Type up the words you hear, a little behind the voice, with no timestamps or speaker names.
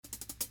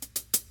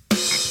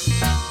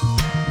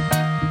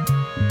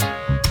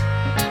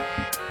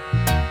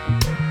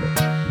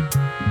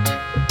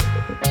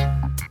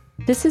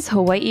This is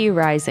Hawaii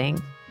Rising,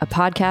 a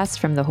podcast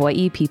from the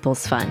Hawaii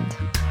People's Fund.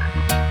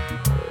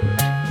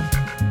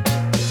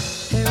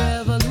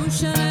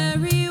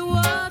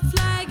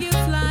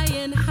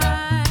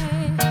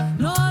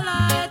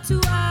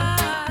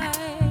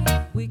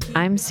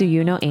 I'm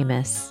Suyuno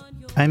Amos.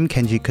 I'm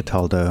Kenji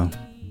Cataldo.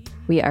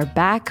 We are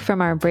back from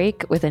our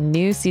break with a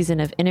new season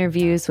of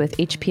interviews with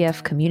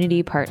HPF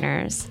community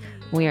partners.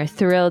 We are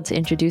thrilled to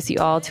introduce you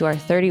all to our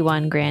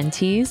 31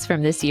 grantees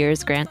from this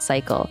year's grant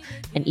cycle,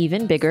 an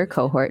even bigger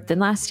cohort than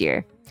last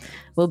year.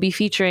 We'll be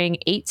featuring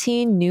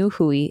 18 new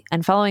hui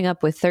and following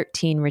up with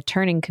 13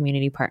 returning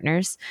community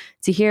partners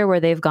to hear where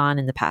they've gone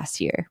in the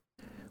past year.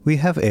 We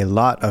have a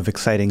lot of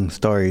exciting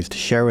stories to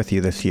share with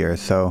you this year,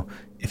 so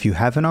if you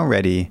haven't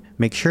already,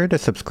 make sure to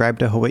subscribe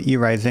to Hawaii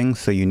Rising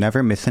so you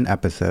never miss an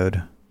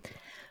episode.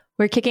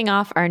 We're kicking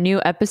off our new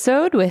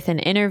episode with an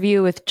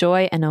interview with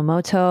Joy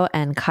Enomoto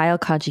and Kyle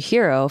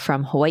Kajihiro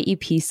from Hawaii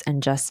Peace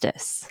and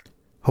Justice.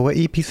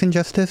 Hawaii Peace and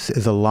Justice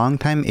is a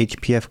longtime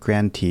HPF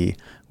grantee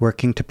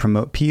working to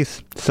promote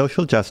peace,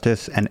 social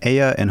justice, and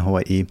EA in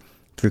Hawaii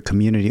through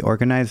community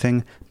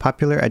organizing,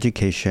 popular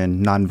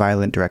education,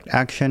 nonviolent direct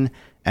action,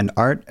 and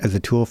art as a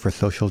tool for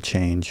social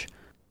change.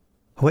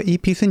 Hawaii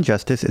Peace and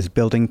Justice is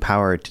building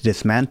power to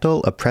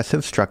dismantle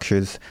oppressive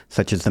structures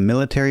such as the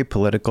military,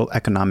 political,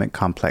 economic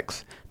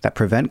complex that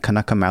prevent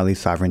Kanaka Maoli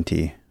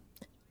sovereignty.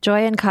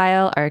 Joy and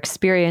Kyle are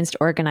experienced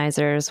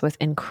organizers with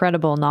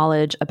incredible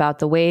knowledge about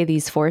the way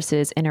these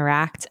forces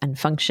interact and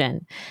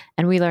function,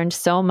 and we learned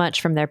so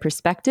much from their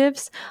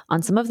perspectives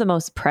on some of the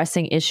most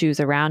pressing issues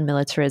around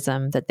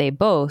militarism that they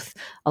both,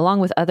 along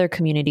with other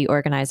community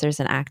organizers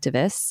and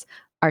activists,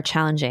 are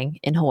challenging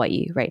in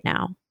Hawaii right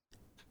now.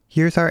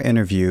 Here's our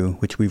interview,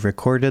 which we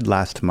recorded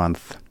last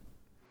month.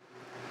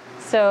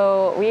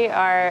 So we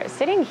are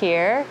sitting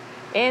here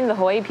in the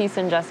Hawaii Peace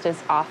and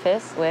Justice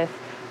office with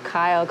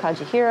Kyle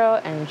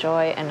Kajihiro and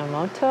Joy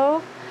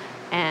Enomoto.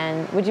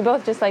 And would you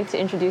both just like to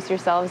introduce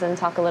yourselves and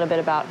talk a little bit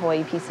about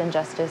Hawaii Peace and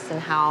Justice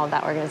and how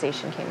that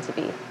organization came to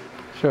be?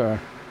 Sure.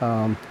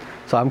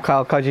 So I'm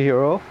Kyle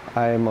Kajihiro.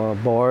 I'm a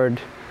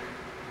board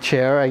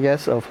chair, I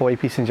guess, of Hawaii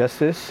Peace and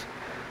Justice,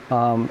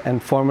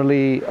 and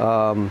formerly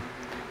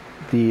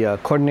the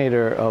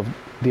coordinator of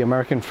the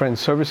American Friends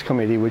Service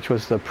Committee, which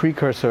was the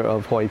precursor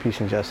of Hawaii Peace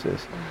and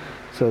Justice.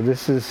 So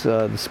this is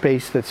the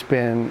space that's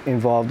been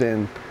involved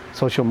in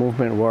social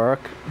movement work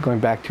going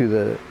back to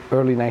the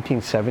early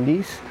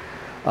 1970s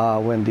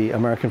when the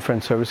American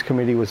Friends Service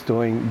Committee was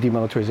doing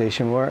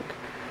demilitarization work.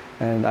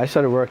 And I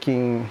started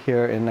working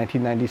here in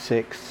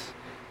 1996.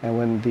 And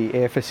when the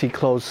AFSC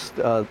closed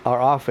our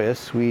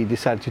office, we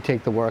decided to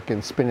take the work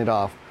and spin it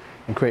off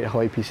and create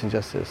Hawaii Peace and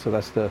Justice. So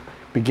that's the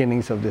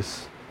beginnings of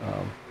this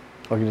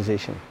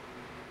organization.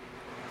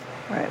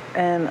 Right,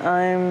 and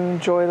I'm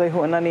Joy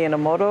Lehuanani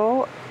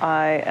Enomoto.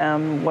 I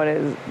am what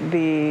is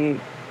the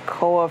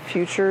COA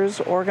Futures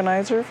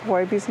organizer for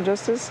Hawaii Peace and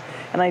Justice,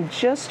 and I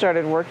just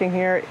started working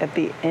here at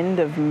the end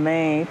of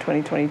May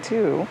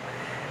 2022,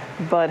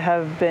 but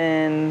have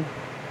been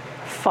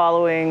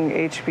following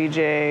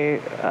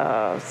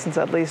HPJ since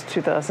at least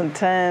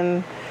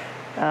 2010,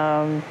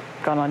 gone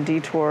on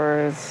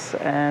detours,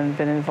 and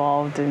been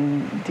involved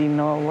in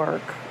demil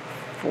work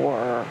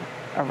for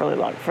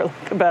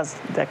the past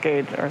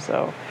decade or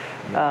so.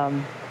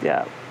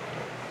 Yeah.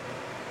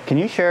 Can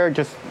you share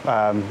just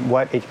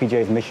what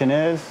HPJ's mission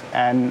is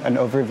and an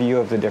overview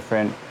of the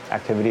different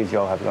activities you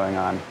all have going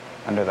on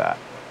under that?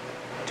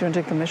 Do you want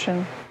to take the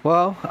mission?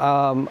 Well,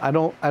 I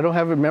don't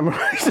have it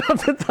memorized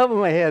off the top of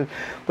my head,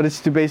 but it's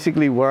to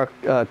basically work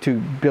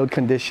to build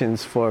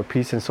conditions for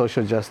peace and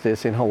social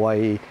justice in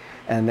Hawaii,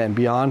 and then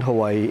beyond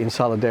Hawaii in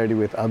solidarity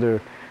with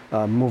other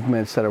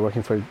movements that are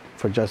working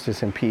for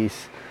justice and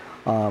peace.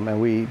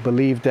 And we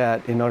believe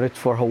that in order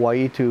for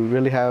Hawaii to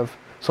really have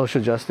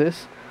social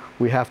justice,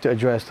 we have to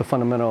address the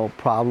fundamental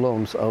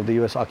problems of the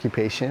U.S.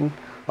 occupation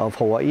of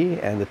Hawaii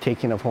and the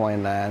taking of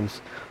Hawaiian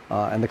lands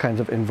and the kinds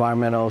of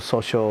environmental,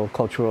 social,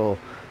 cultural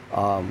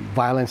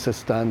violence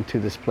that's done to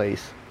this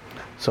place.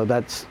 So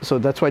that's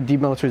why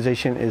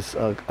demilitarization is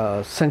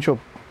a central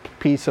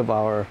piece of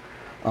our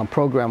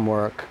program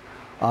work.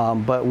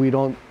 But we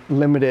don't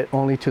limit it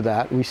only to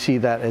that. We see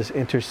that as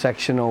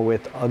intersectional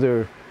with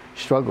other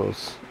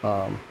struggles,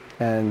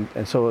 and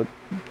so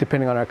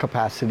depending on our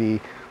capacity,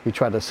 we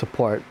try to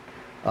support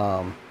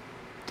other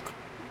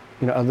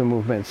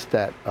movements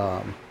that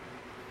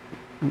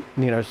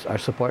need our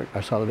support,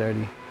 our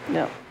solidarity.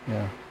 Yeah.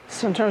 Yeah.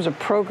 So in terms of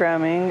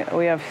programming,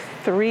 we have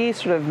three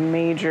sort of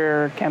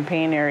major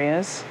campaign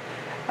areas.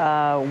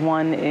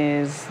 One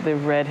is the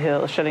Red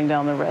Hill, shutting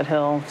down the Red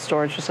Hill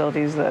storage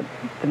facilities that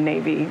the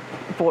Navy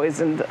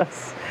poisoned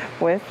us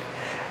with.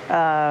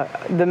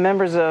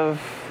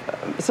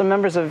 Some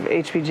members of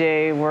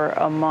HPJ were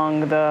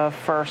among the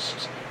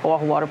first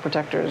Oahu Water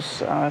Protectors,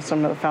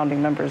 some of the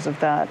founding members of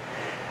that,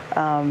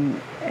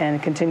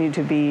 and continue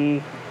to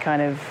be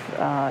kind of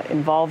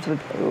involved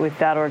with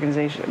that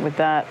organization, with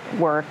that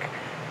work,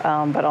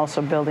 but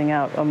also building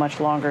out a much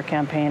longer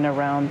campaign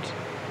around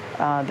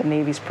the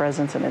Navy's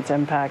presence and its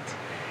impact.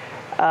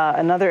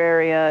 Another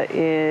area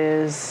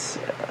is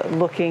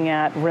looking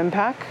at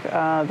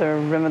RIMPAC, the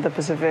Rim of the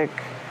Pacific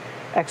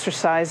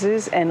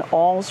exercises, and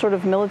all sort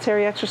of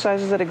military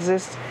exercises that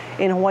exist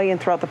in Hawaii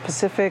and throughout the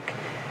Pacific.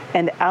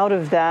 And out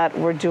of that,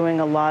 we're doing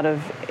a lot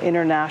of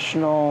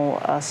international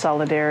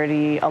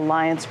solidarity,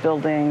 alliance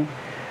building,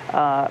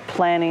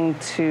 planning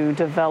to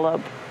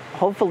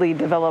hopefully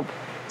develop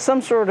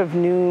some sort of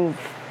new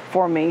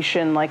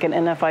formation like an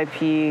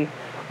NFIP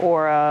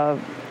or a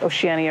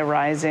Oceania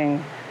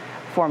Rising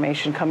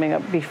formation coming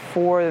up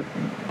before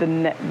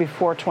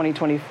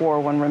 2024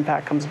 when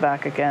RIMPAC comes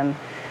back again,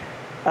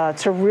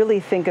 to really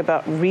think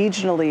about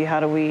regionally how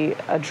do we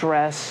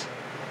address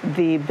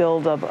the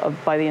buildup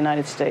by the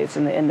United States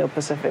and the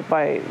Indo-Pacific,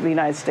 by the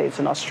United States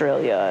and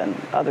Australia and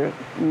other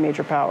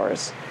major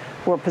powers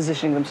who are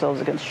positioning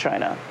themselves against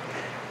China.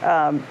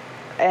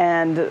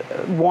 And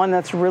one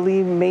that's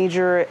really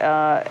major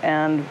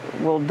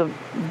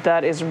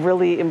that is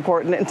really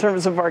important in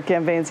terms of our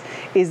campaigns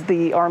is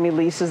the Army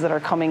leases that are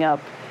coming up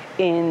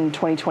in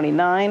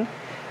 2029.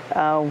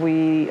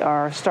 We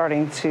are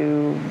starting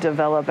to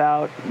develop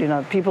out,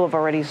 people have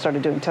already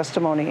started doing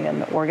testimony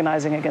and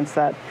organizing against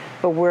that,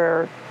 but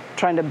we're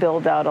trying to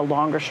build out a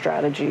longer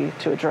strategy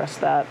to address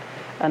that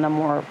and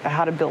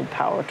how to build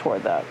power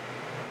toward that.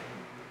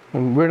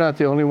 And we're not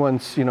the only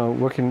ones,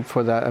 working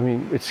for that. I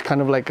mean, it's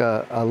kind of like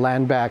a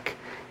land back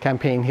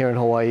campaign here in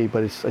Hawaii,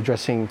 but it's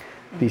addressing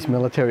these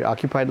military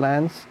occupied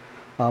lands.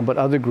 But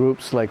other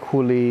groups like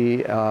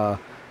Huli are,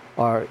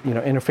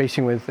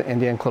 interfacing with the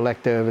Indian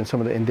Collective and some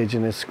of the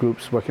indigenous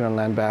groups working on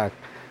land back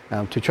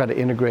to try to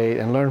integrate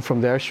and learn from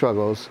their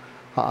struggles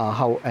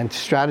and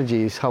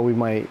strategies, how we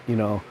might,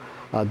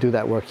 do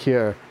that work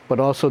here, but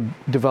also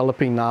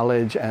developing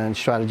knowledge and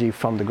strategy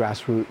from the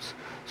grassroots.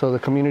 So the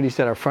communities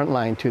that are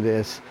frontline to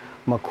this,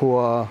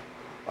 Makua,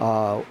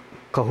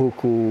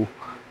 Kahuku,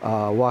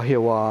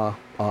 Wahiawa,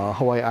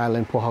 Hawaii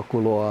Island,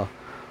 Pohakuloa,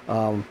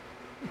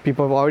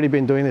 people have already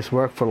been doing this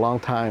work for a long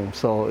time.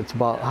 So it's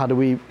about how do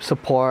we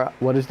support,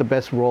 what is the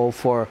best role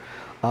for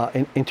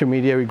an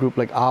intermediary group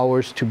like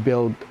ours to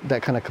build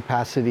that kind of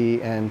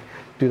capacity and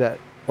do that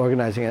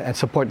organizing and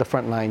support the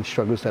frontline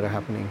struggles that are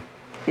happening.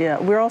 Yeah,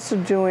 we're also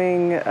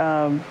doing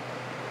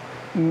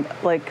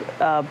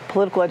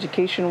political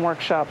education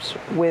workshops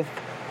with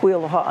Hui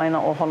Aloha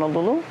Aina o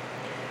Honolulu.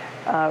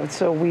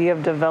 So we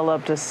have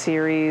developed a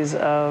series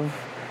of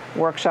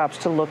workshops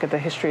to look at the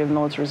history of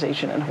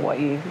militarization in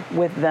Hawaii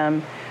with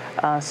them.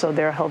 So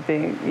they're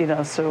helping,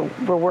 so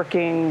we're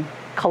working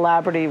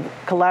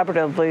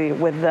collaboratively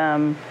with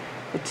them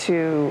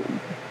to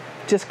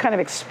just kind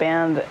of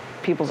expand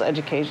people's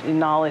education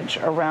knowledge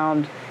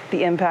around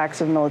the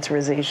impacts of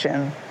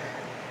militarization.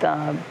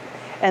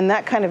 And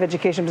that kind of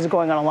education has been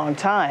going on a long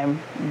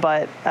time,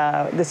 but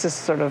this is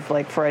sort of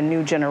like for a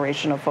new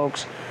generation of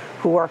folks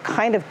who are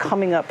kind of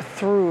coming up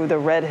through the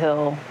Red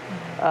Hill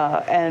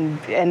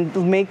and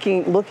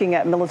looking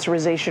at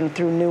militarization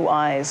through new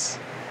eyes.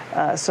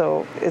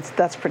 So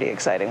that's pretty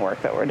exciting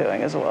work that we're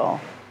doing as well.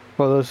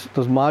 Well,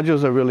 those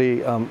modules are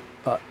really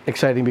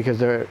exciting because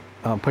they're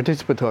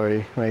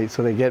participatory, right?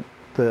 So they get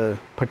the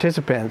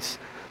participants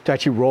to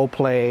actually role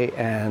play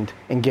and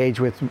engage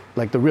with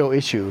like the real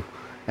issue.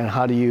 And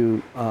how do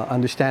you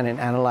understand and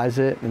analyze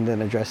it and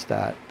then address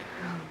that?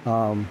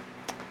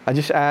 I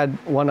just add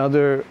one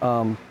other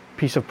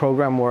piece of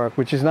program work,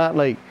 which is not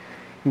like,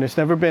 it's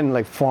never been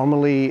like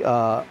formally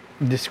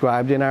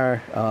described in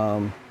our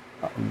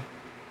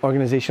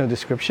organizational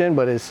description,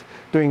 but it's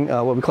doing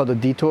what we call the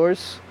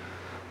detours.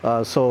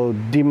 So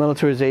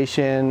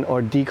demilitarization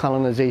or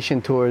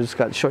decolonization tours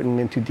got shortened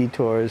into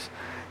detours.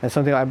 And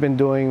something I've been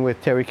doing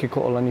with Terry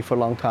Kiko'olani for a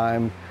long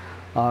time.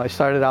 It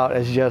started out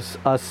as just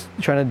us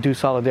trying to do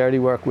solidarity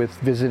work with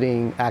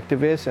visiting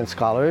activists and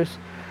scholars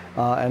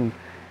and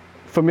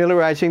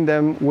familiarizing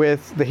them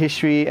with the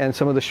history and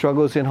some of the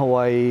struggles in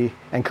Hawaii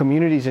and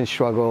communities in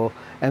struggle,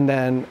 and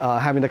then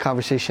having the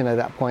conversation at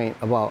that point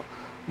about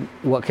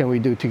what can we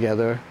do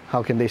together,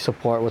 how can they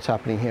support what's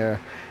happening here.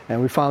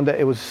 And we found that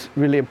it was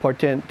really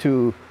important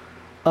to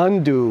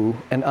undo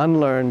and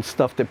unlearn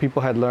stuff that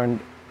people had learned,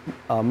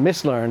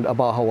 mislearned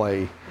about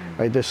Hawaii.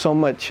 Right? There's so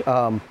much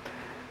kind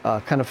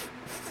of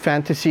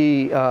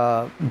fantasy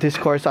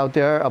discourse out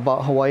there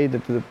about Hawaii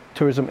that the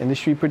tourism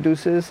industry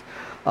produces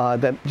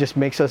that just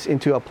makes us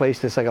into a place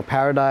that's like a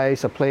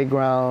paradise, a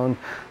playground.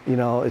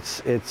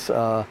 It's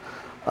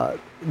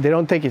they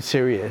don't take it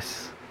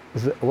serious,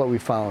 is what we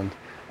found.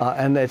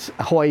 And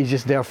Hawaii is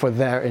just there for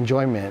their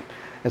enjoyment.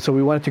 And so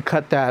we wanted to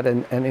cut that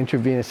and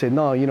intervene and say,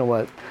 no, you know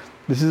what?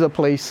 This is a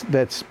place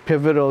that's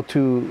pivotal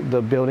to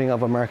the building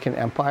of American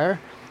empire.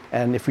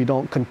 And if we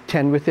don't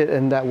contend with it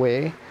in that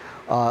way,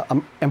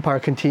 empire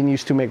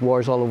continues to make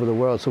wars all over the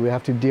world. So we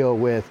have to deal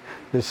with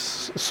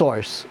this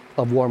source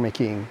of war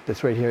making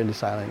that's right here in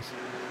these islands.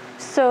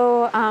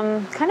 So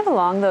kind of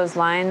along those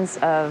lines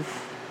of,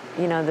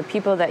 the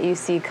people that you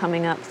see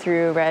coming up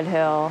through Red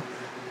Hill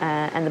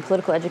and the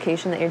political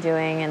education that you're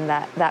doing and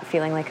that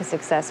feeling like a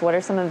success, what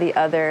are some of the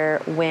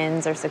other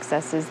wins or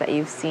successes that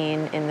you've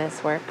seen in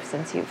this work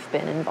since you've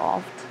been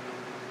involved?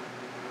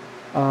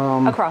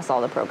 across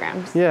all the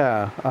programs?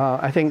 Yeah,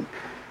 I think,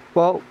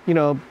 well,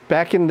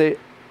 back in the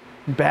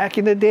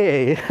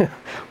day,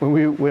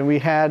 when we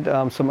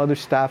had some other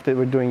staff that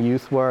were doing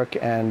youth work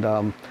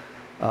and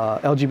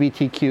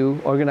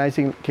LGBTQ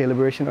organizing, gay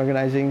liberation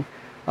organizing,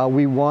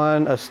 we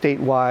won a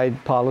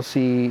statewide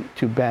policy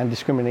to ban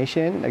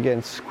discrimination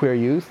against queer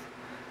youth,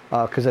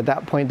 because at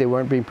that point they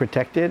weren't being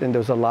protected, and there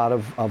was a lot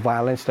of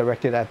violence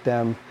directed at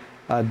them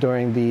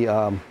during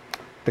the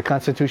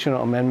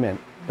constitutional amendment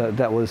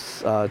that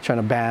was trying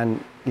to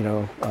ban,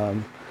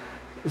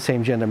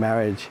 same-gender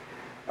marriage.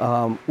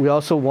 We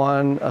also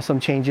won some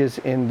changes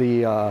in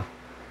the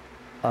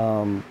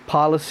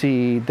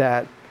policy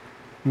that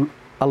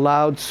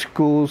allowed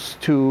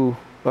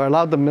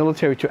the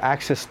military to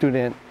access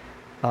student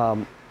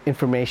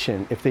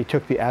information if they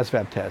took the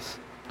ASVAB test.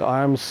 The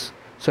Arms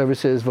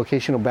Services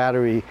Vocational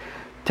Battery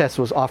test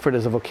was offered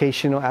as a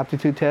vocational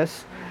aptitude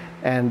test,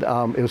 and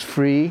it was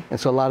free, and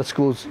so a lot of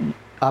schools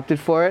opted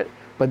for it,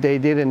 but they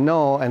didn't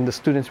know, and the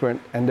students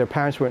weren't, and their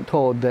parents weren't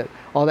told that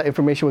all that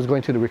information was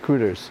going to the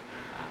recruiters.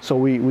 So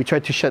we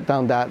tried to shut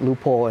down that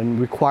loophole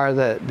and require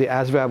that the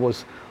ASVAB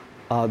was,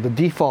 the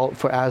default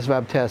for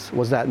ASVAB tests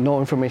was that no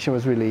information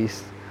was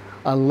released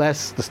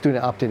unless the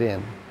student opted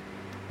in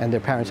and their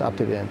parents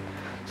opted in.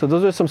 So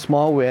those are some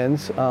small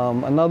wins.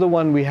 Another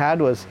one we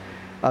had was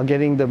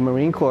getting the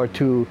Marine Corps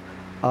to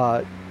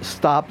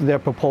stop their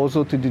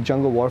proposal to do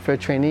jungle warfare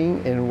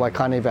training in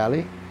Waikane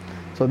Valley.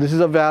 So this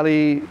is a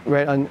valley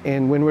right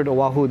in Windward,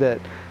 Oahu, that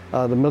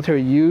the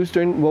military used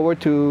during World War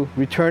II,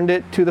 returned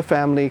it to the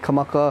family,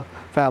 Kamaka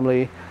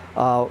family.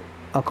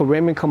 Uncle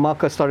Raymond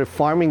Kamaka started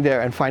farming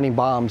there and finding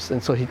bombs,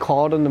 and so he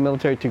called on the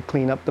military to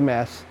clean up the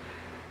mess.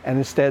 And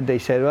instead they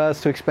said, well,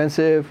 it's too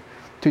expensive,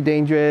 too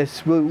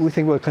dangerous, we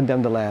think we'll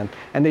condemn the land.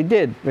 And they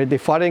did, right? They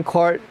fought in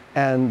court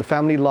and the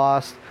family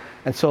lost.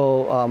 And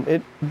so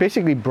it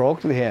basically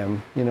broke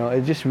him,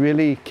 it just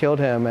really killed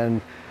him.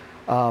 And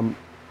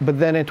but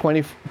then in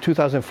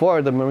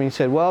 2004, the Marines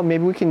said, well,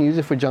 maybe we can use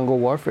it for jungle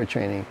warfare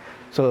training.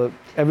 So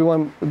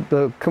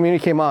the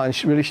community came out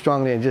and really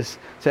strongly and just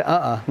said,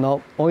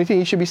 no, only thing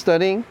you should be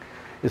studying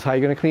is how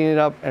you're going to clean it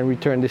up and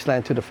return this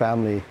land to the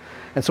family.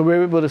 And so we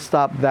were able to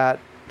stop that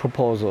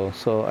proposal.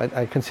 So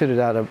I consider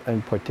that an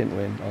important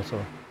win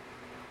also.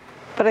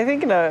 But I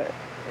think,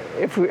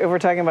 if we're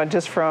talking about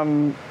just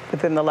from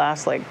within the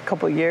last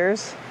couple of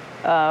years,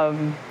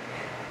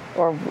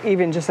 or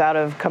even just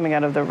coming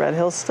out of the Red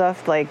Hills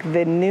stuff,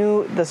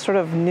 the sort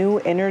of new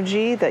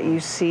energy that you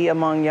see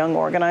among young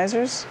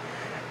organizers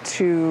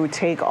to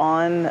take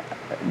on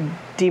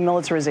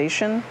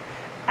demilitarization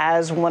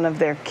as one of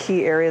their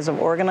key areas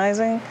of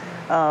organizing,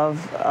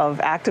 of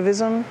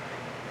activism,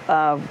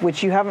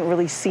 which you haven't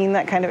really seen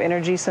that kind of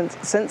energy since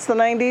the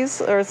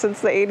 90s, or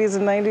since the 80s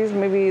and 90s,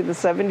 maybe the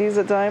 70s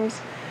at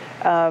times,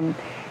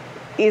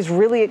 is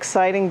really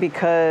exciting,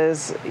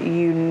 because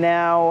you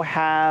now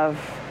have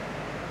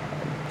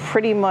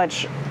pretty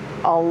much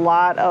a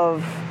lot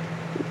of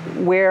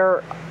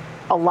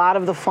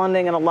the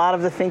funding and a lot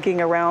of the thinking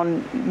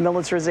around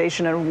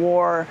militarization and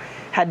war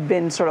had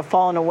been sort of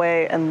fallen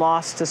away and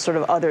lost to sort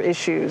of other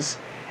issues.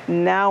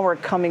 Now we're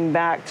coming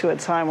back to a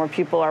time where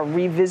people are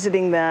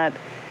revisiting that.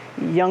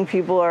 Young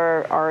people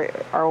are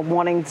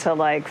wanting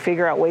to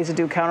figure out ways to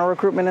do counter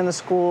recruitment in the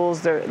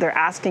schools. They're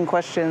asking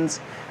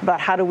questions about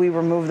how do we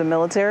remove the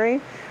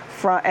military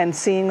and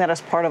seeing that as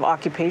part of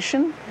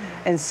occupation,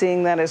 and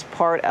seeing that as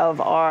part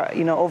of our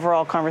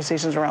overall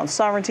conversations around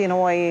sovereignty in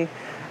Hawaii,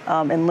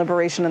 and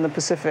liberation in the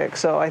Pacific.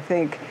 So I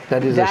think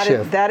that is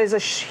a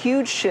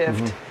huge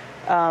shift,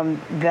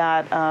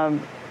 that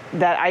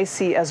I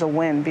see as a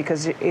win,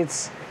 because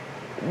it's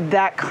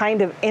that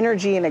kind of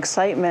energy and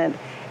excitement.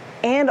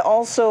 And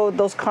also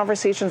those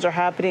conversations are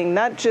happening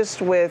not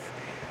just with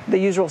the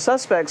usual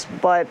suspects,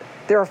 but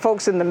there are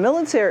folks in the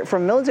military,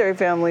 from military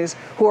families,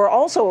 who are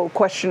also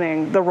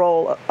questioning the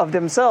role of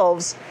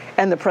themselves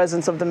and the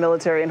presence of the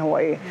military in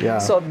Hawaii. Yeah.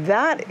 So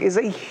that is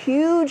a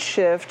huge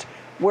shift,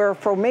 where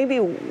for maybe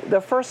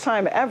the first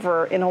time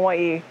ever in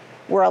Hawaii,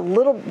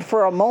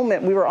 for a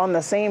moment, we were on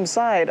the same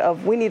side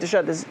of, we need to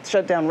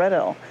shut down Red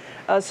Hill.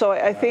 So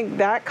I think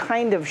that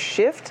kind of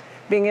shift,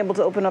 being able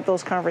to open up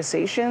those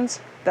conversations,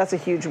 that's a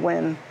huge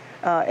win.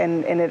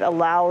 And it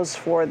allows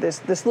for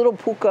this little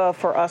puka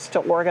for us to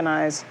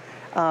organize,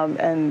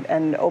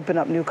 and open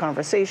up new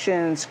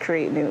conversations,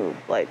 create new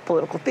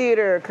political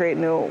theater, create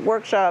new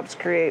workshops,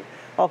 create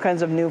all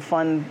kinds of new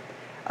fun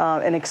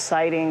and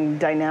exciting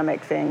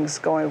dynamic things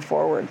going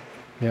forward.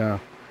 Yeah,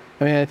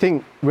 I mean, I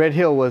think Red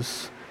Hill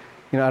was,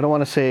 I don't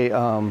want to say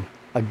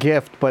a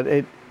gift, but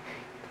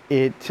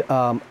it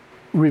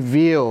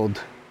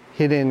revealed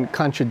hidden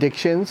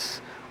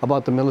contradictions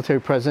about the military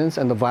presence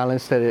and the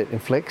violence that it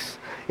inflicts.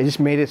 It just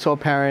made it so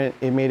apparent.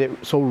 It made it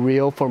so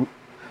real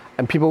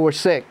and people were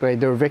sick, right?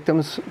 They were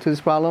victims to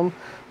this problem,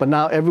 but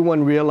now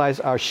everyone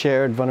realized our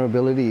shared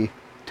vulnerability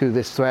to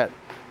this threat.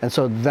 And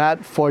so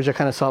that forged a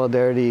kind of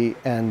solidarity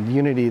and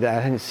unity that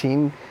I hadn't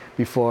seen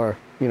before,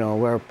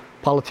 where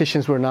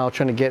politicians were now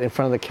trying to get in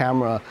front of the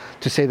camera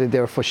to say that they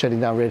were for shutting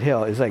down Red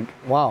Hill. It's like,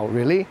 wow,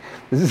 really?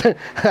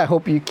 I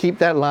hope you keep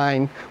that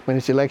line when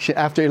it's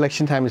after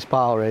election time is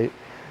Powell, right?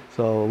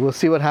 So we'll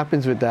see what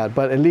happens with that.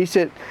 But at least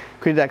it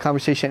created that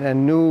conversation,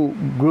 and new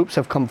groups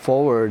have come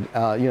forward,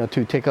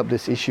 to take up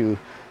this issue.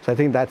 So I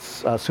think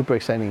that's super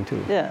exciting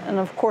too. Yeah, and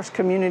of course,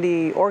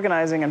 community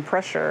organizing and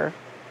pressure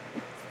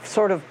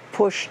sort of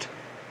pushed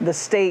the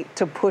state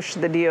to push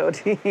the DOD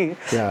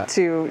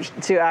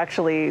to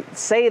actually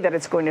say that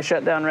it's going to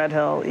shut down Red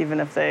Hill, even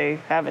if they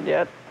haven't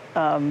yet.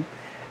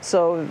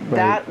 So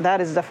that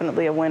is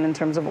definitely a win in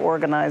terms of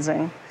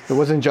organizing. It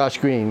wasn't Josh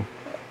Green.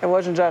 It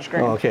wasn't Josh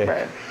Green. Oh, okay.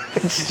 Right.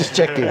 Just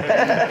checking.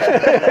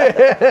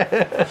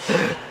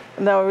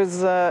 No, it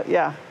was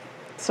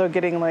So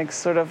getting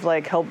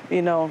help,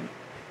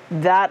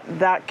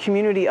 that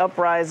community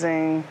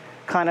uprising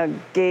kind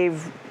of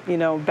gave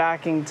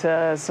backing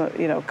to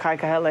Kai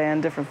Kahele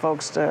and different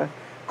folks to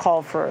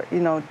call for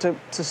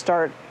to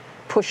start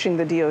pushing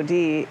the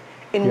DOD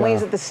in ways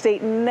that the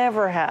state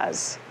never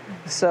has.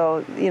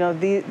 So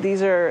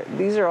these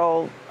are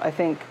all, I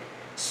think,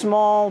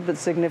 small but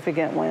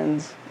significant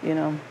wins.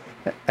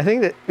 I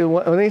think that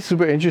one thing that's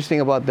super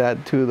interesting about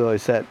that too, though,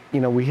 is that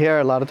we hear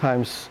a lot of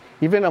times,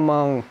 even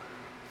among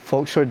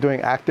folks who are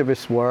doing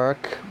activist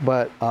work,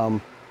 but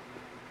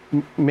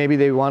maybe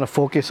they want to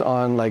focus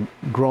on like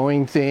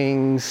growing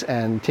things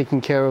and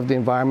taking care of the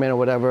environment or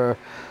whatever.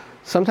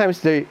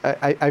 Sometimes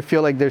I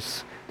feel like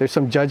there's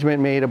some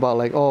judgment made about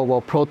like, oh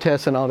well,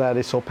 protests and all that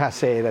is so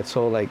passé, that's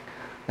so like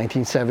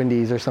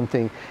 1970s or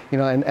something,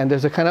 and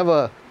there's a kind of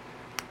a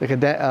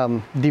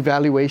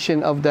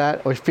devaluation of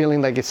that, or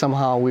feeling like it's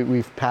somehow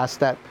we've passed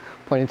that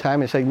point in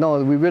time. It's like,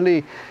 no, we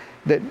really,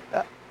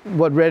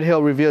 what Red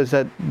Hill reveals is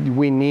that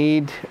we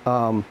need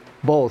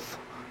both,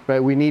 right?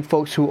 We need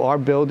folks who are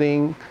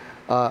building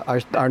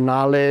our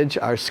knowledge,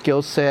 our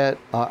skill set,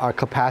 our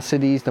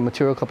capacities, the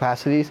material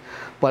capacities,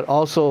 but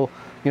also,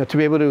 to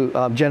be able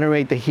to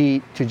generate the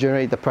heat, to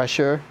generate the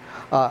pressure.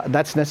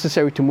 That's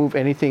necessary to move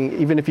anything.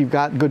 Even if you've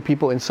got good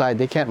people inside,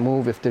 they can't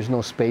move if there's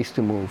no space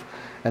to move.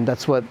 And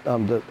that's what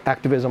the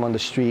activism on the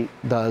street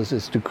does,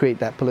 is to create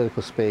that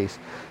political space.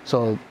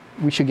 So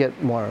we should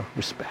get more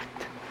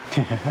respect.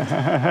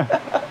 Yes.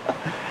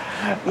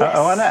 I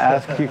want to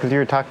ask you, because you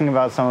were talking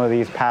about some of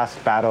these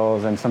past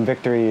battles and some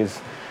victories,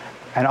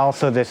 and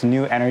also this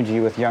new energy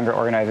with younger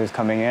organizers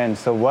coming in.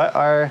 So what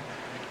are,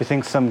 you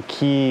think, some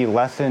key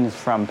lessons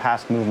from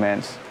past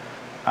movements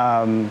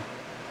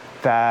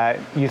that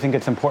you think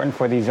it's important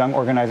for these young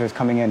organizers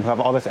coming in who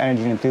have all this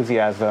energy and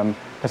enthusiasm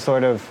to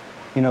sort of,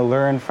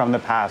 learn from the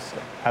past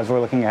as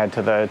we're looking ahead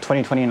to the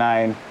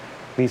 2029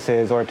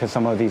 leases or to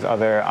some of these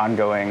other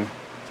ongoing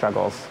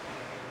struggles?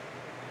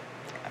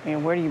 I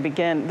mean, where do you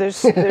begin? There's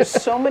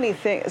so many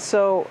things.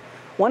 So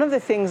one of the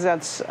things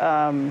that's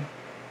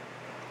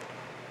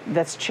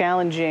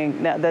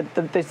challenging, now,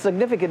 the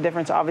significant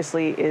difference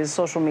obviously is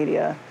social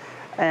media.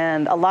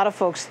 And a lot of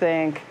folks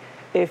think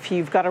if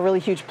you've got a really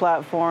huge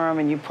platform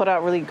and you put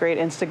out really great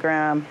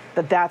Instagram,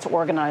 that's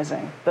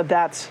organizing,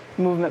 that's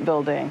movement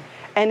building.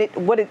 And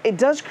it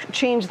does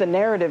change the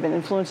narrative and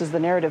influences the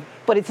narrative,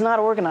 but it's not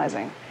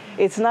organizing.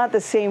 It's not the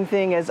same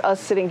thing as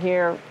us sitting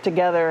here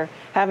together,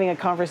 having a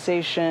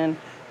conversation,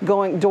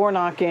 going door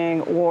knocking,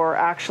 or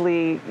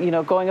actually,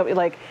 going up,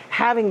 like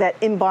having that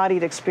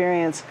embodied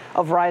experience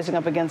of rising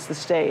up against the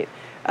state.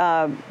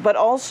 But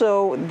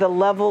also the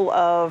level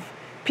of,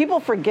 people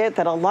forget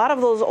that a lot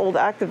of those old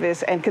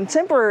activists and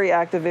contemporary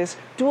activists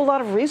do a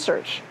lot of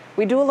research.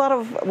 We do a lot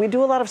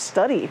of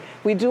study.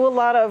 We do a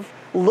lot of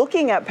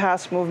looking at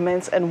past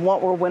movements and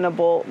what were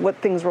winnable, what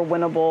things were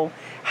winnable,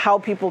 how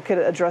people could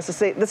address the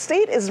state. The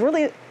state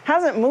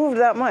hasn't moved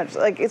that much.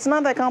 Like, it's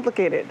not that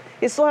complicated.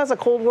 It still has a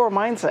Cold War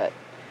mindset,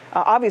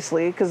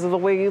 obviously, because of the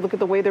way you look at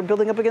the way they're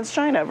building up against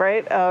China,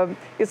 right?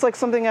 It's like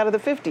something out of the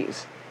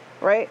 50s,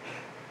 right?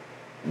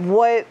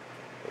 What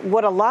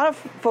a lot of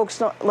folks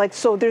don't, like,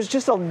 so there's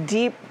just a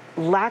deep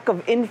lack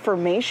of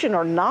information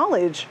or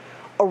knowledge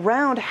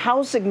around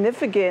how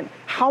significant,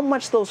 how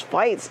much those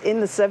fights in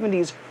the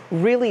 70s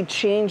really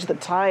changed the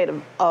tide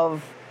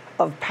of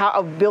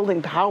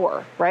building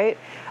power, right?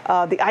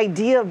 The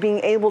idea of being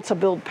able to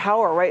build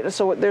power, right?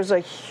 So there's a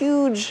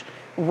huge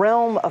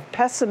realm of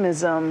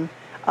pessimism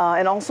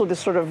and also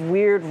this sort of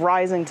weird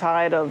rising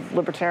tide of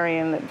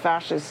libertarian and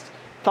fascist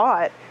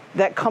thought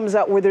that comes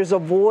out where there's a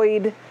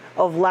void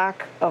of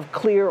lack of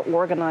clear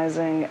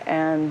organizing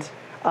and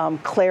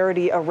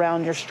clarity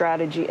around your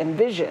strategy and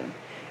vision.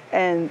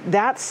 And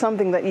that's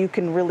something that you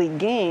can really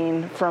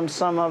gain from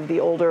some of the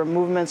older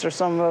movements or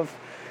some of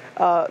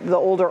the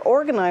older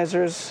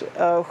organizers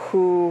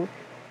who,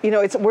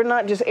 we're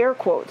not just air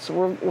quotes.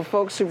 We're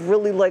folks who've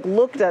really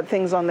looked at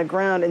things on the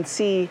ground and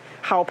see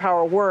how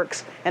power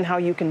works and how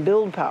you can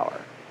build power,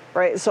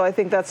 right? So I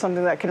think that's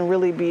something that can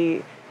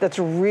really that's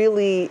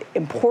really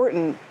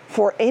important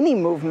for any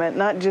movement,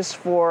 not just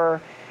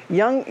for,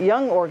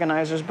 young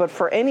organizers, but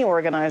for any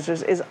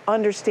organizers, is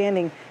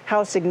understanding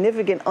how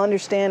significant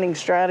understanding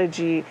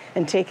strategy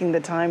and taking the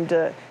time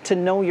to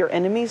know your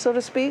enemy, so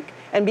to speak,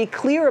 and be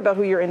clear about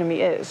who your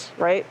enemy is,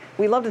 right?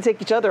 We love to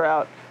take each other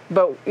out,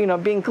 but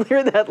being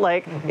clear that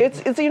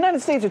it's the United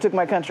States who took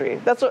my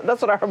country. That's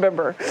what I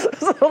remember.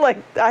 So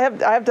I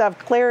have to have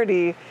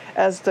clarity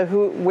as to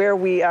where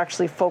we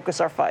actually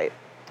focus our fight.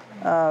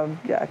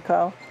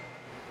 Kyle.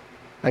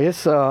 I guess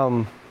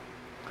so.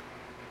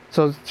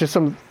 Just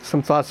some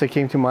thoughts that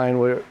came to mind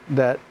were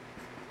that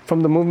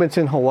from the movements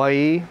in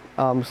Hawaii,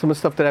 some of the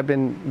stuff that I've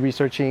been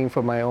researching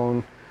for my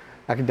own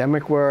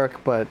academic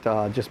work, but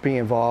just being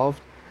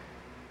involved,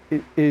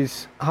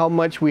 is how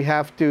much we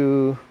have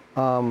to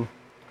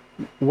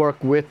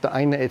work with the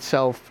Aina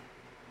itself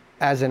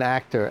as an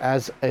actor,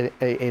 as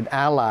an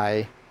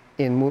ally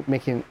in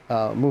making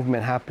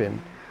movement happen.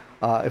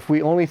 If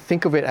we only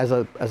think of it as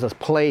a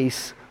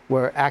place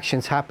where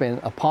actions happen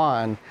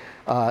upon,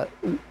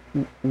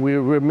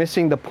 we're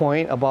missing the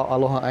point about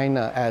Aloha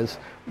Aina as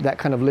that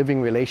kind of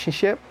living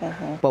relationship.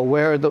 But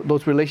where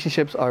those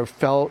relationships are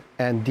felt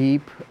and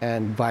deep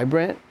and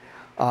vibrant,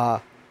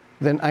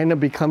 then Aina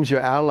becomes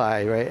your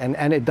ally, right?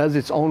 And it does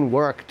its own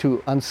work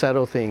to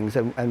unsettle things.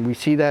 And we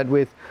see that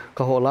with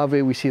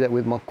Kaho'olawe, we see that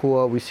with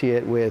Makua, we see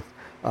it with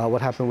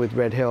what happened with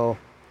Red Hill,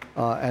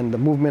 and the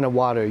movement of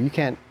water. You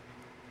can't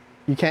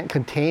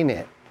contain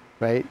it,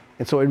 right?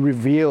 And so it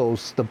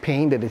reveals the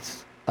pain that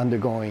it's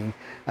undergoing,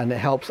 and it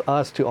helps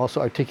us to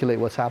also articulate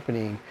what's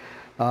happening.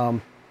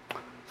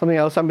 Something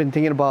else I've been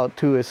thinking about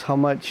too is how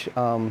much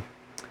of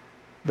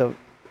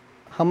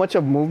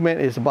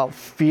movement is about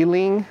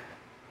feeling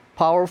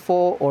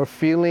powerful or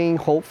feeling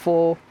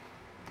hopeful.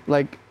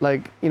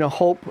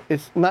 Hope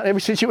is not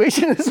every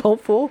situation is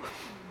hopeful,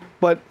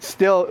 but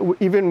still,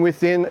 even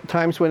within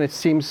times when it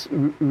seems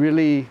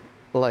really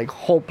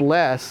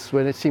hopeless,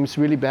 when it seems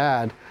really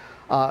bad,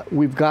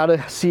 we've got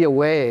to see a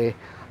way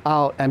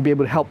out and be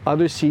able to help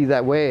others see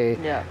that way,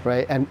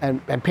 right?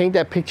 And paint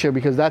that picture,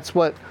 because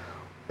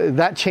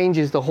that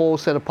changes the whole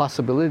set of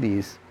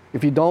possibilities.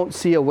 If you don't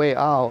see a way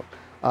out,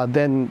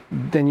 then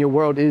your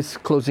world is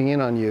closing in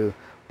on you.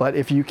 But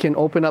if you can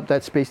open up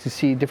that space to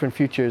see different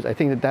futures, I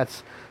think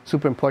that's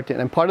super important.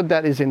 And part of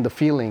that is in the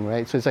feeling,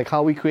 right? So it's like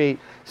how we create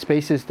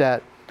spaces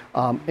that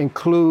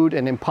include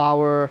and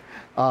empower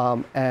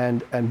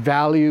and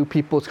value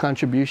people's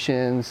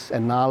contributions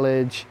and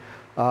knowledge.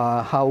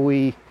 How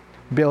we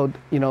build,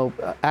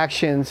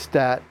 actions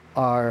that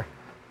are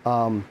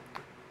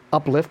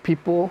uplift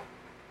people,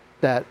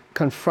 that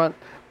confront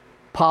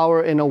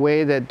power in a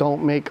way that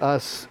don't make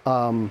us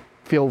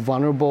feel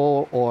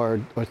vulnerable or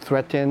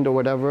threatened or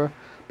whatever.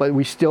 But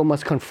we still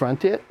must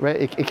confront it, right?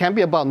 It can't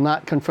be about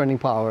not confronting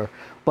power,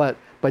 but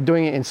by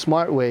doing it in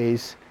smart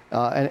ways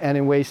and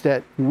in ways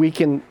that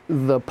weaken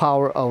the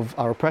power of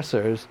our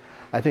oppressors.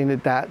 I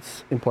think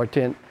that's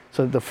important.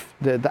 So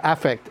the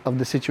affect of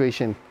the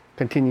situation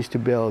continues to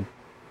build.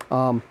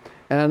 And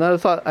another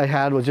thought I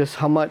had was just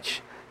how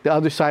much the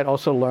other side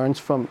also learns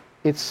from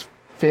its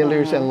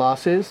failures and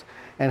losses,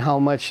 and how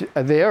much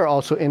they are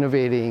also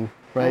innovating,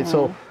 right?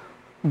 So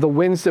the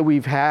wins that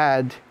we've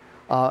had,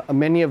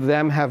 many of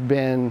them have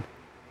been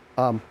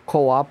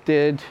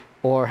co-opted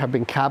or have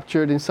been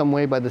captured in some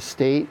way by the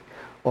state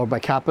or by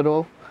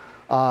capital,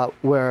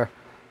 where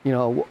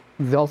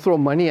they'll throw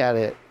money at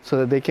it so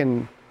that they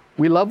can.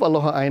 We love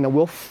Aloha Aina,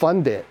 we'll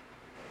fund it.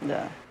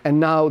 Yeah. And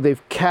now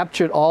they've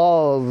captured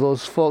all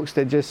those folks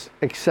that just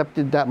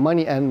accepted that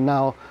money and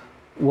now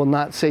will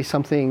not say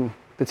something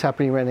that's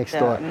happening right next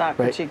door. Not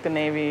critique the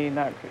Navy,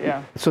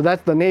 So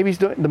that's the Navy's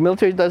doing. The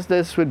military does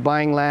this with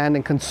buying land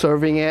and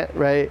conserving it,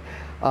 right?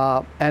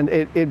 And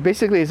it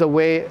basically is a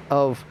way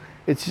of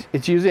it's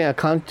using a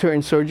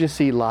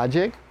counterinsurgency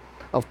logic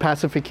of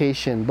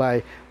pacification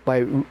by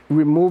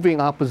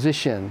removing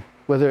opposition,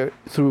 whether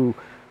through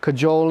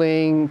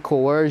cajoling,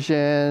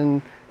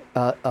 coercion,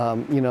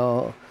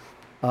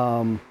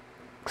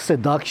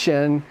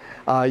 seduction.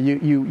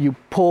 You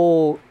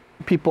pull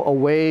people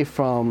away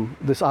from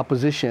this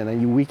opposition,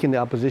 and you weaken the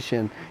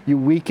opposition. You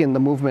weaken the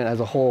movement as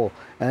a whole.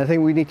 And I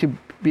think we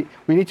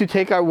need to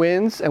take our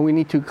wins and we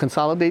need to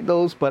consolidate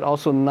those, but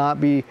also not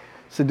be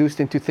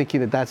seduced into thinking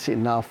that that's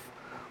enough,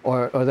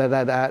 or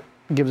that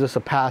gives us a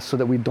pass so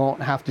that we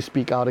don't have to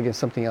speak out against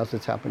something else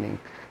that's happening.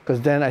 Because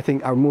then I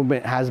think our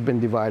movement has been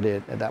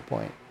divided at that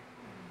point.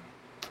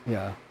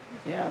 Yeah.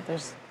 Yeah,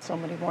 there's so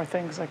many more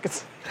things I could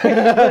say.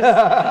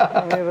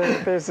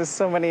 There's just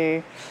so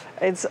many.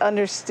 It's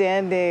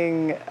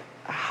understanding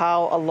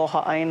how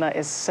Aloha Aina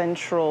is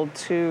central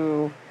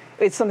to.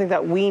 It's something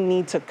that we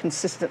need to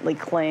consistently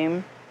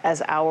claim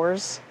as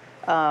ours.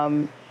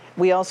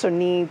 We also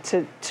need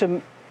to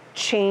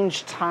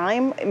change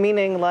time,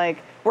 meaning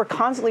we're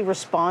constantly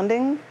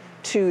responding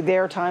to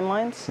their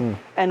timelines,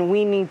 and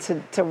we need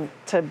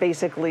to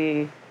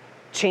basically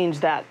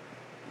change that.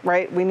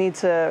 Right, we need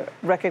to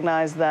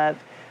recognize that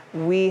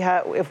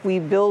if we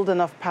build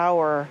enough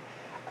power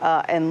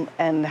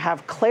and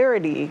have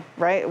clarity,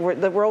 right?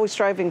 We're always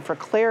striving for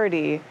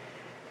clarity.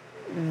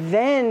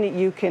 Then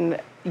you can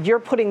you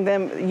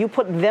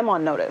put them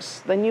on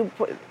notice. Then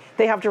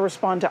they have to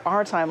respond to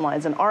our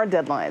timelines and our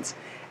deadlines,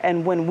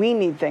 and when we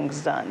need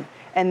things done.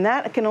 And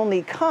that can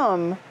only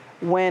come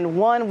when,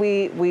 one,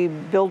 we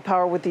build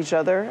power with each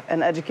other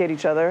and educate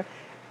each other,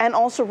 and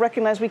also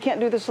recognize we can't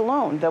do this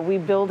alone, that we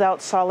build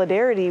out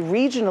solidarity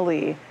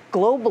regionally,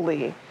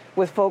 globally,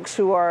 with folks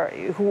who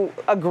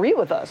agree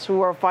with us,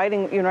 who are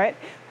fighting, right?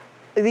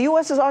 The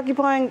U.S. is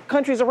occupying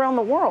countries around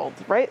the world,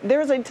 right?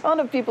 There's a ton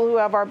of people who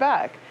have our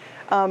back.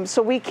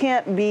 So we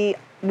can't be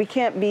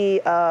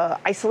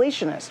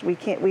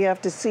isolationist. We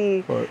have to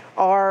see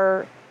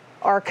our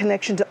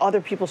connection to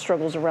other people's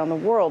struggles around the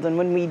world. And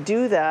when we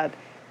do that,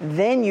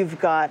 then you've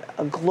got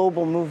a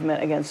global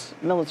movement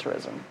against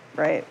militarism,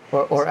 right?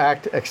 Or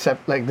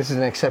accept like this is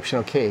an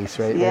exceptional case,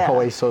 right? Yeah. Like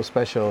Hawaii's so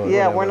special.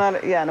 Yeah, we're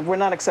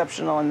not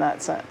exceptional in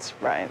that sense,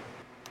 right?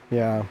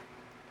 Yeah.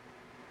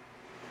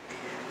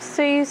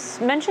 So you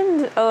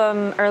mentioned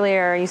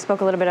earlier, you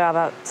spoke a little bit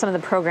about some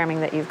of the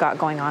programming that you've got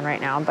going on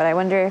right now, but I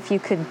wonder if you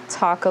could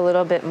talk a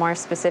little bit more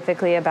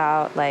specifically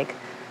about, like,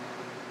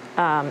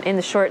 in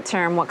the short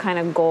term, what kind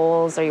of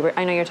goals are you?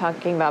 I know you're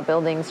talking about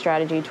building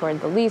strategy toward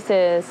the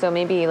leases, so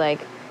maybe like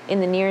in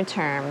the near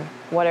term,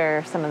 what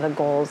are some of the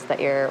goals that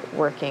you're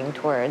working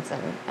towards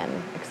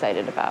and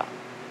excited about?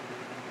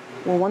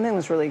 Well, one thing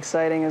that's really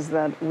exciting is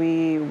that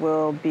we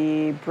will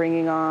be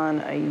bringing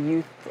on a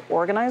youth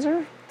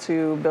organizer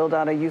to build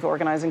out a youth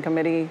organizing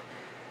committee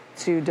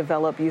to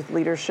develop youth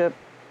leadership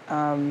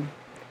and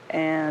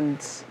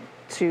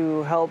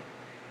to help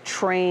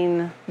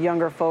train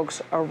younger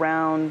folks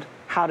around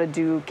how to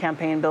do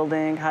campaign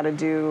building, how to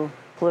do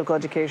political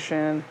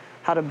education,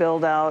 how to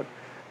build out,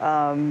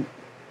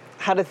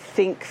 how to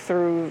think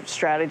through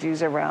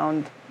strategies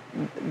around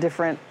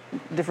different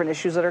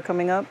issues that are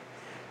coming up.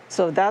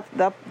 So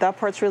that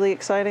part's really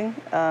exciting.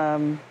 I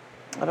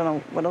don't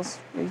know, what else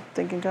are you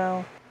thinking,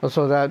 Kyle?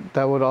 So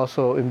that would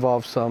also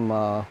involve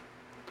some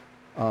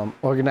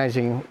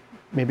organizing,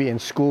 maybe in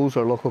schools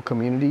or local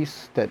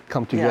communities that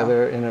come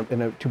together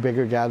in a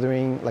bigger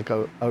gathering, like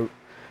a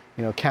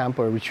camp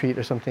or a retreat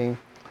or something,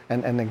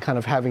 and then kind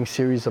of having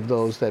series of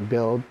those that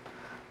build,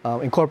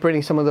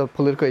 incorporating some of the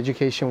political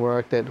education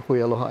work that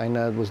Hui Aloha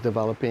Aina was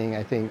developing,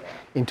 I think,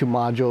 into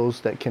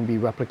modules that can be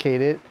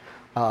replicated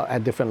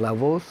at different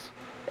levels.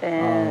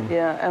 And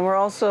and we're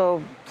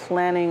also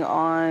planning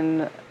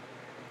on,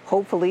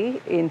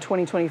 hopefully in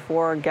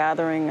 2024,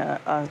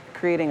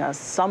 creating a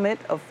summit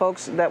of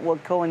folks that will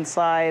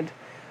coincide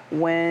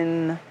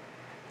when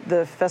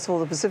the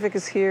Festival of the Pacific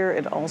is here,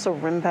 and also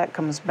RIMPAC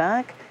comes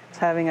back. It's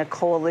having a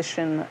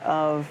coalition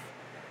of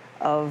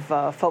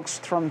folks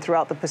from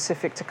throughout the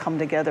Pacific to come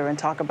together and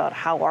talk about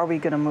how are we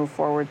going to move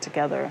forward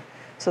together.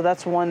 So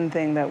that's one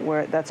thing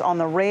that's on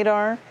the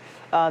radar,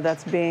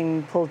 that's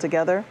being pulled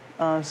together.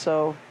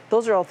 So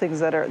those are all things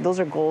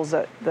those are goals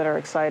that are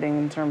exciting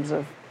in terms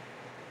of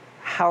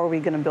how are we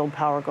going to build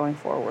power going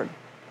forward.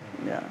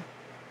 Yeah.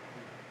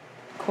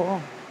 Cool.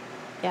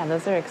 Yeah,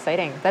 those are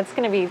exciting. That's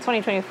going to be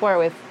 2024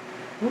 with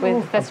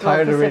Festival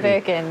of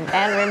Pacific and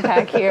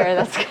RIMPAC here.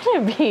 That's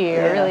going to be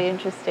a really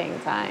interesting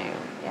time.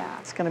 Yeah.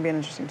 It's going to be an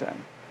interesting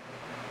time.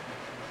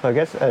 So I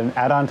guess an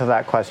add-on to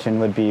that question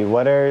would be,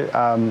 what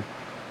are,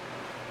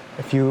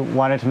 if you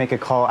wanted to make a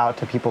call out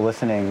to people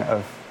listening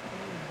of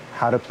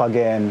how to plug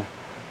in,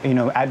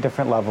 at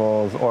different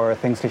levels or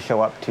things to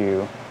show up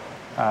to,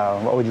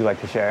 what would you like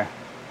to share?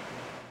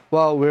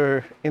 Well,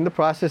 we're in the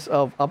process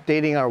of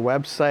updating our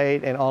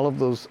website and all of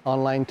those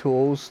online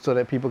tools so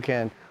that people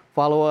can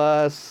follow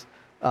us,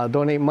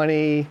 donate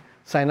money,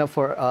 sign up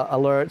for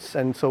alerts.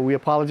 And so we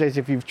apologize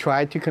if you've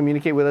tried to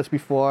communicate with us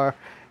before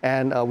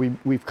and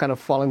we've kind of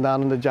fallen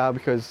down on the job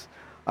because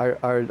our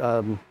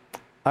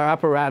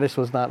apparatus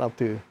was not up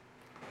to.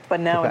 But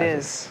now capacity. It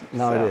is.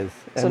 Now it is.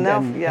 So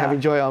now, having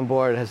Joy on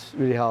board has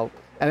really helped.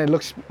 And it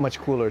looks much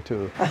cooler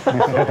too.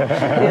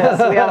 Yes,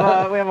 we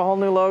have a whole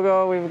new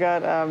logo. We've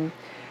got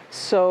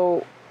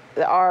so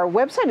our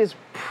website is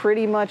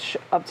pretty much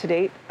up to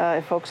date.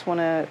 If folks want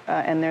to,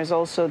 and there's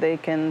also they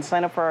can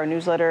sign up for our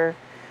newsletter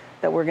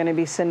that we're going to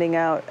be sending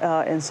out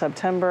in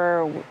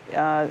September,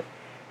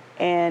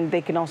 and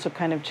they can also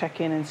kind of check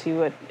in and see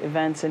what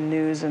events and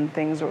news and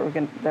things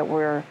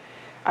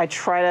I'm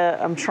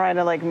trying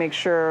to like make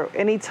sure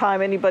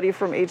anytime anybody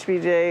from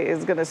HBJ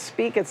is going to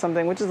speak at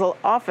something, which is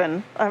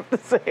often, I have to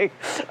say,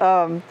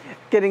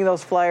 getting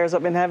those flyers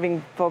up and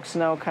having folks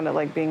know, kind of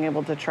like being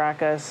able to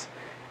track us.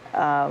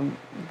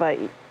 But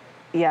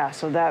yeah,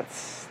 so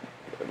that's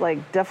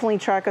like definitely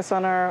track us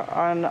on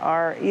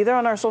our either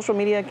on our social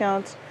media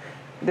accounts.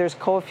 There's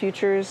COA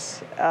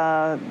Futures.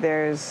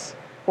 There's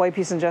Hawaii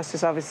Peace and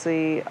Justice,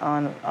 obviously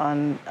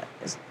on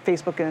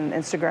Facebook and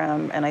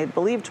Instagram, and I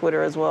believe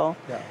Twitter as well.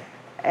 Yeah.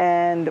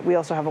 And we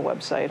also have a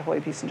website, Hawaii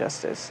Peace and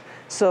Justice.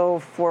 So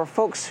for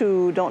folks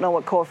who don't know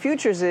what COA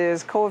Futures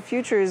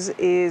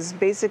is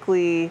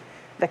basically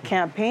the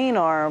campaign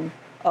arm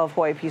of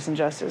Hawaii Peace and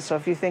Justice. So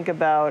if you think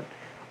about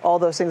all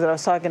those things that I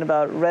was talking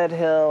about, Red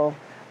Hill,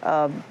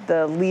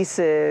 the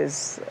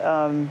leases,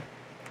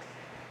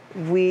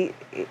 we,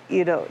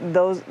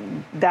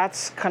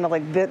 that's kind of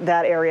like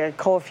that area.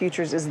 Koa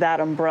Futures is that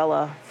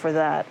umbrella for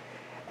that.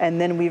 And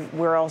then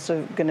we're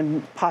also going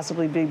to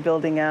possibly be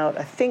building out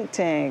a think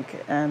tank,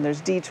 and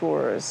there's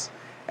detours,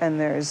 and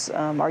there's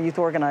our youth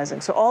organizing.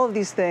 So all of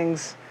these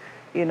things,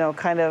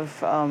 kind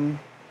of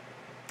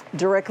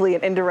directly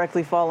and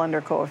indirectly fall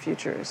under Koa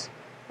Futures,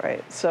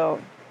 right?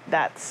 So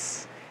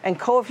and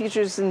Koa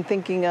Futures in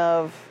thinking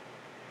of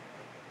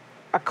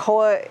a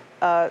koa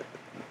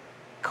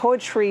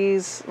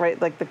trees,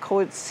 right? Like the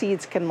koa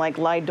seeds can like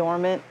lie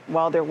dormant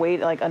while they're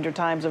like under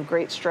times of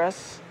great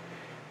stress,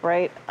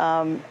 right?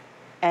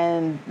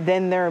 And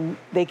then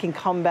they can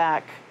come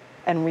back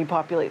and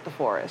repopulate the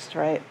forest,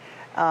 right?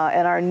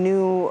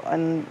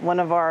 And one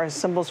of our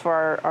symbols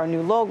for our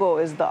new logo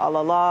is the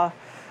alala,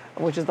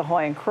 which is the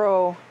Hawaiian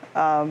crow,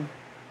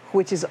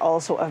 which is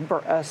also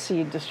a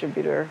seed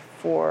distributor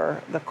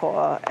for the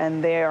koa.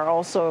 And they are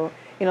also,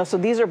 so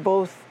these are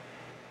both,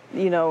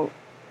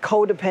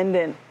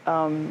 codependent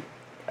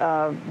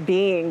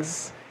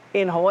beings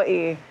in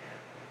Hawaii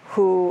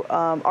who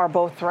are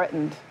both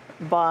threatened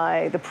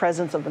by the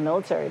presence of the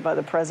military, by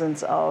the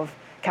presence of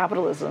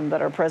capitalism,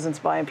 that are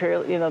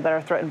that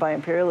are threatened by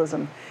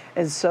imperialism.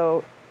 And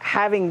so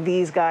having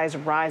these guys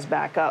rise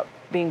back up,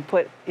 being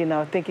put,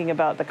 thinking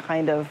about the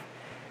kind of,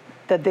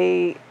 that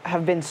they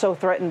have been so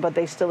threatened, but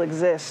they still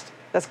exist.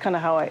 That's kind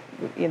of how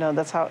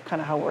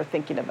how we're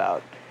thinking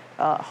about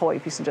Hawaii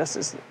Peace and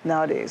Justice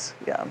nowadays.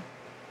 Yeah.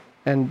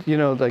 And,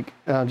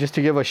 just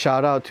to give a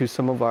shout out to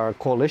some of our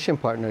coalition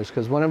partners,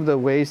 because one of the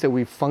ways that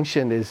we've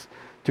functioned is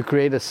to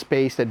create a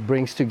space that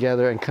brings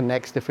together and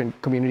connects different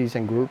communities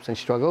and groups and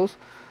struggles.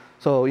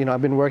 So,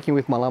 I've been working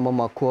with Malama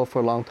Makua for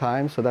a long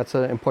time. So that's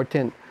an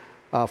important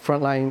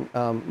frontline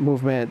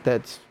movement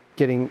that's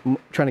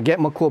trying to get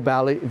Makua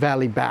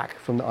Valley back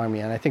from the Army.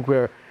 And I think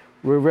we're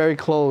very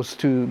close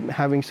to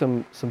having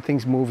some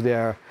things move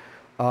there.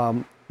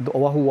 The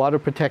Oahu Water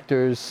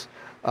Protectors,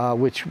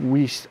 which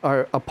we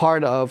are a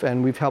part of,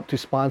 and we've helped to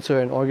sponsor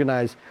and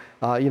organize.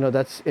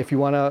 That's, if you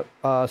want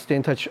to stay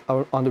in touch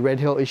on the Red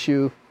Hill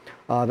issue,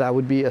 that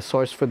would be a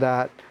source for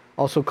that.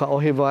 Also,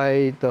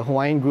 Ka'ohewai, the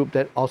Hawaiian group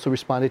that also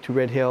responded to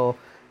Red Hill,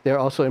 they're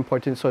also an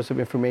important source of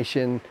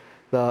information.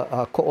 The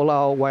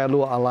Ko'olau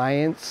Waialua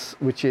Alliance,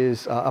 which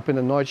is up in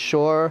the North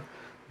Shore,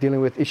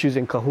 dealing with issues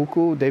in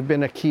Kahuku. They've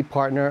been a key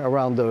partner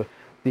around the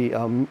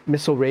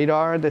missile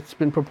radar that's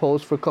been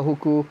proposed for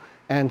Kahuku,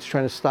 and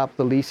trying to stop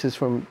the leases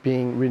from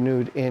being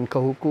renewed in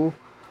Kahuku.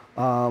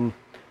 And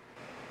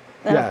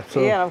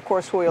of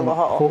course, Hui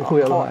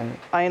Aloha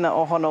Aina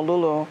o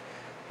Honolulu,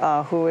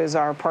 who is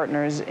our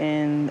partners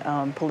in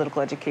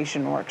political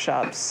education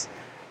workshops.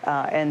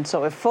 And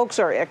so if folks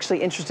are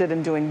actually interested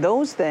in doing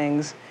those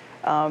things,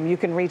 you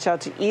can reach out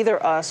to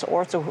either us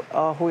or to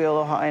Hui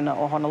Aloha Aina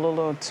o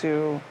Honolulu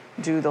to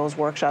do those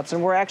workshops.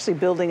 And we're actually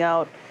building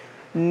out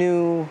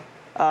new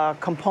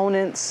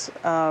components.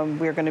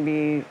 We're going to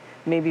be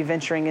maybe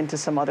venturing into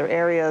some other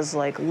areas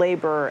like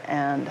labor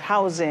and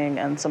housing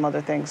and some other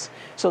things.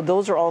 So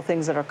those are all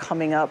things that are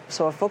coming up.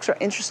 So if folks are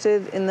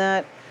interested in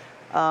that,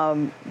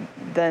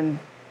 then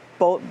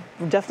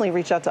definitely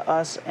reach out to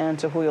us and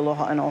to Hui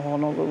Aloha and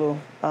Honolulu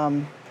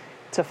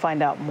to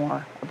find out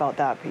more about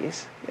that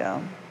piece.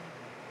 Yeah.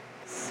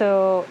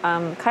 So,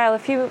 Kyle, a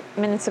few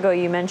minutes ago,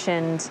 you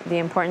mentioned the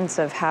importance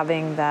of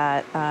having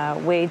that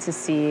way to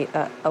see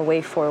a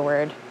way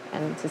forward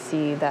and to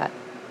see that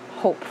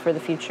hope for the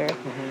future.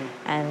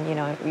 Mm-hmm.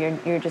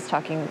 And, you're just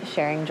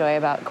sharing joy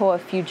about Koa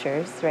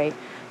Futures, right?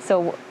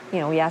 So,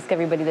 we ask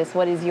everybody this: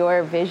 what is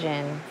your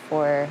vision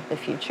for the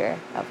future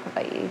of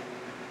Hawaii?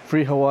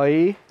 Free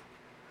Hawaii,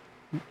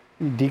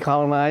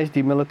 decolonized,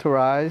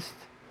 demilitarized,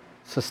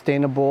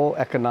 sustainable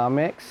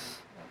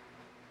economics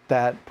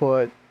that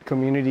put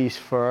communities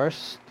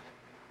first,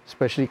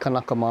 especially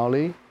Kanaka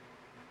Maoli,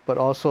 but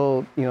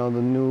also, the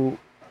new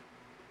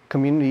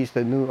communities,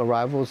 the new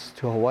arrivals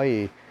to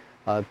Hawaii,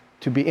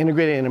 to be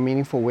integrated in a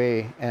meaningful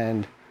way,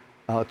 and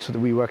so that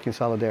we work in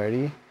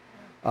solidarity.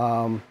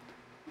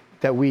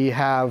 That we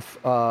have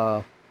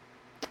a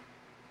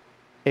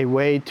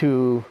way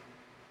to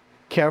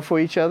care for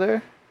each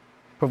other,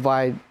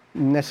 provide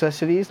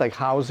necessities like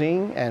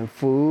housing and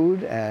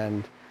food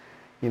and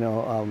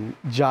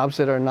jobs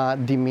that are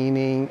not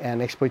demeaning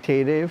and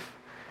exploitative,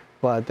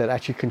 but that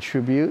actually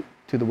contribute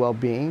to the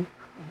well-being.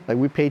 Like,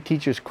 we pay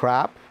teachers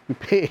crap. We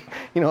pay,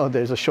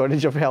 there's a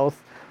shortage of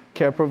health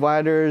care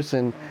providers,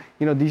 and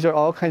these are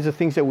all kinds of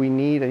things that we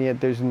need, and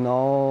yet there's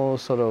no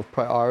sort of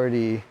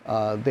priority.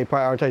 They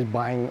prioritize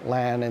buying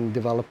land and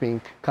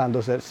developing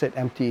condos that sit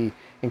empty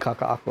in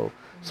Kaka'ako.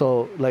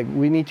 So,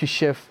 we need to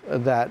shift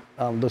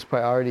those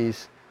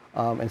priorities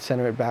and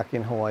center it back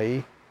in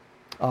Hawaii.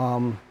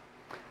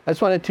 I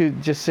just wanted to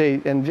just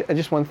say, and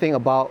just one thing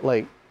about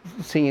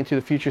seeing into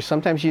the future.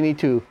 Sometimes you need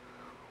to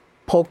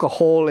poke a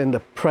hole in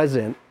the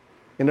present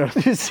in order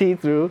to see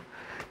through,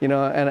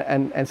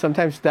 and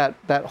sometimes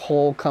that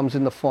hole comes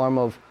in the form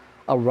of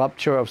a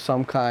rupture of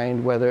some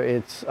kind, whether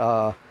it's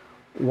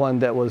one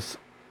that was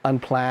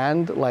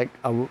unplanned, like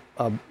a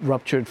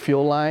ruptured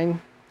fuel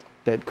line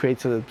that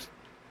creates a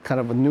kind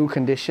of new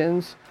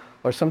conditions,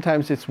 or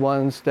sometimes it's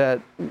ones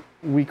that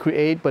we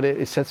create, but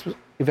it sets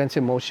events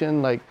in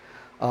motion. Like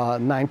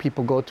 9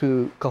 people go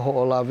to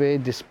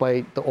Kaho'olawe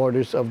despite the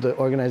orders of the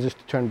organizers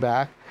to turn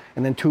back,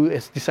 and then 2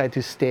 decide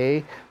to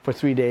stay for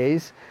 3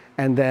 days,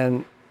 and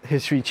then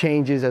history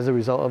changes as a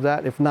result of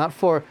that. If not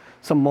for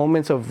some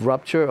moments of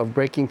rupture, of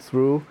breaking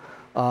through,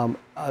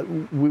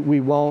 we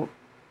won't,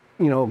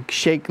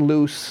 shake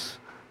loose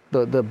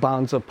the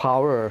bounds of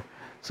power.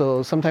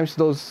 So sometimes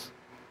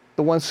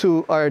the ones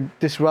who are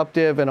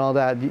disruptive and all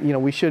that,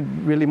 we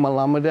should really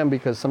malama them,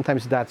 because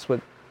sometimes that's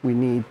what we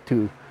need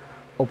to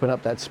open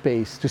up that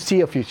space to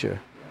see a future.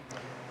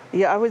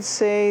 Yeah, I would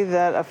say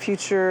that a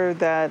future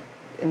that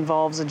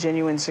involves a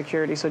genuine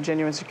security. So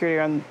genuine security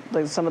on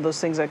like some of those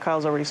things that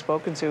Kyle's already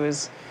spoken to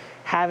is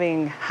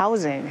having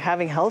housing,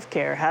 having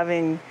healthcare,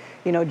 having,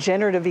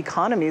 generative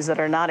economies that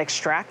are not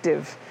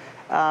extractive,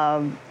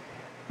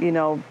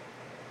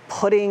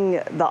 putting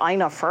the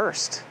Aina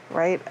first,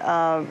 right?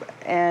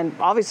 And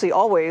obviously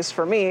always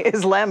for me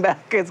is land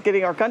back, it's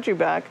getting our country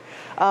back.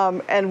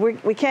 And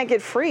we can't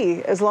get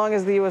free as long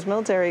as the U.S.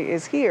 military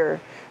is here.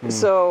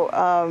 So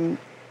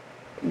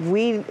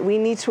we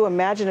need to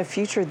imagine a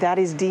future that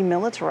is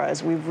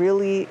demilitarized. We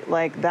really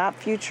like that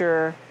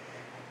future,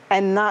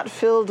 and not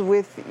filled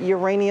with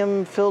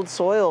uranium-filled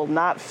soil,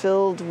 not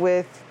filled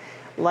with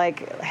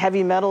like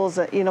heavy metals.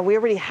 We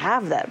already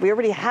have that. We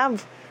already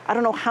have, I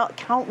don't know how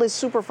countless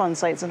Superfund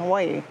sites in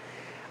Hawaii.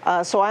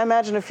 So I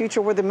imagine a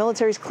future where the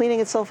military is cleaning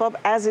itself up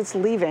as it's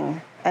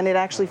leaving, and it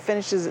actually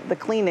finishes the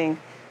cleaning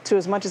to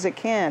as much as it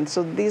can.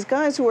 So these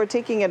guys who are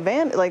taking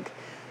advantage, like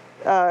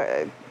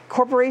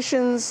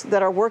corporations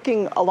that are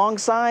working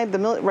alongside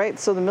the right?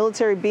 So the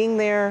military being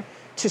there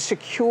to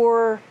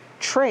secure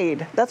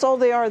trade. That's all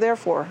they are there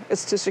for.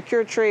 It's to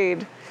secure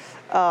trade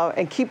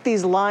and keep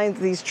these lines,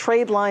 these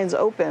trade lines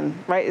open,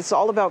 right? It's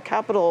all about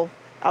capital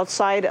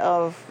outside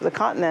of the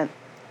continent.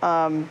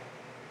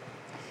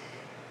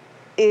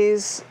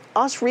 Is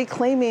us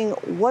reclaiming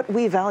what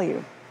we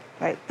value,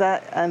 right?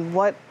 That and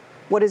what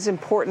is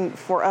important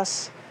for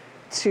us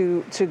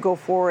to go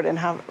forward and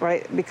have,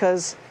 right?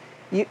 Because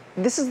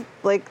this is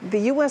like the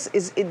U.S.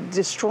 is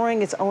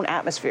destroying its own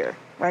atmosphere,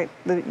 right?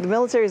 The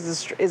military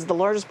is the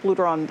largest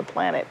polluter on the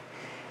planet.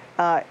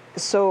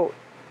 So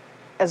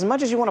as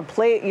much as you want to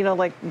play,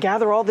 like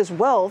gather all this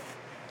wealth,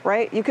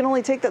 right? You can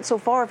only take that so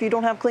far if you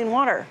don't have clean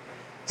water.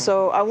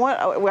 So I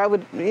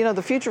would,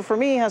 the future for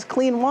me has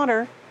clean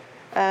water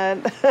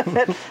and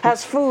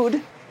has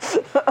food,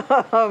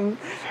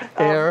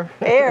 air,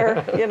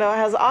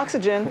 has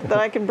oxygen that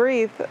I can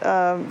breathe.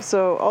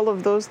 So all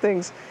of those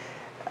things.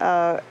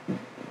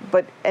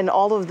 And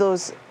all of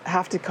those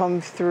have to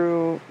come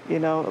through,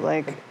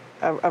 like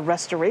a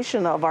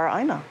restoration of our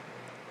Aina.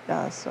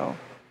 So.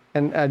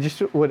 And I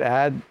just would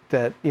add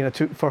that,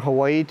 for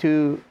Hawaii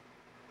to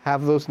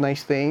have those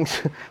nice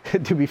things,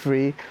 to be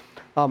free,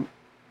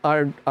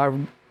 our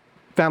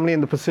family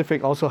in the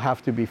Pacific also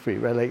have to be free,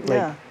 right?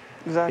 Yeah,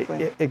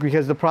 exactly.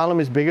 Because the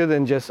problem is bigger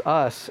than just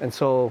us. And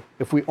so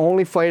if we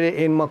only fight it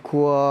in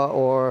Makua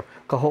or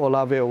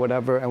Kaho'olawe or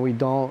whatever, and we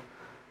don't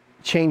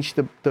change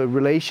the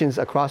relations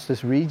across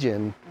this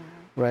region,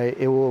 right?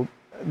 It will.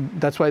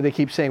 That's why they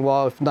keep saying,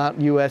 well, if not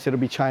U.S., it'll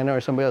be China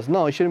or somebody else.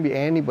 No, it shouldn't be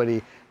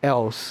anybody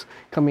else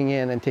coming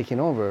in and taking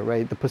over,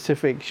 right? The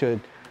Pacific should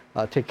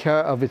take care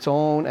of its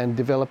own and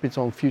develop its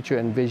own future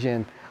and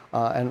vision.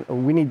 And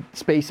we need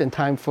space and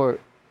time for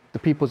the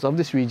peoples of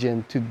this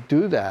region to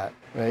do that,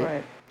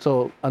 right?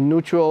 So a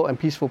neutral and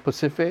peaceful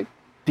Pacific,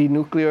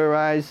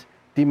 denuclearize,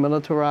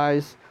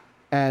 demilitarize,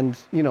 and,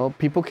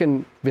 people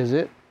can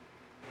visit.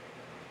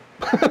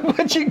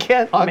 But you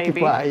can't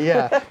occupy.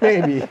 Yeah,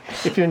 maybe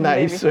if you're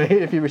nice, right?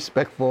 If you're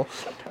respectful,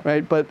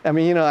 right? But I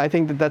mean, I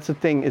think that's the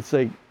thing. It's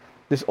like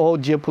this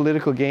old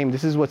geopolitical game.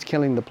 This is what's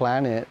killing the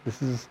planet.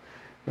 This is,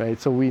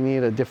 right? So we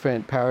need a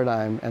different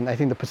paradigm, and I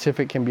think the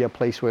Pacific can be a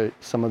place where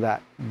some of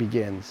that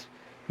begins,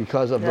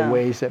 because of the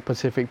ways that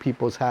Pacific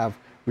peoples have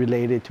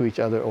related to each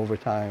other over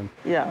time.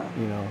 Yeah.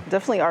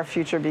 Definitely our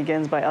future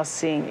begins by us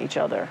seeing each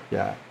other.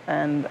 Yeah.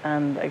 And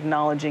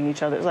acknowledging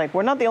each other. It's like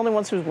we're not the only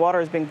ones whose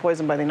water is being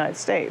poisoned by the United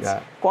States.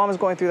 Yeah. Guam is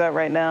going through that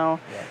right now.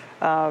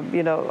 Yeah.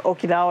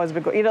 Okinawa has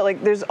been going,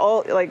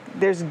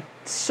 there's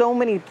so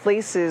many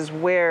places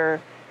where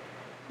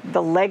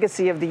the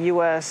legacy of the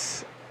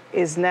US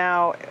is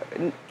now,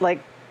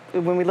 like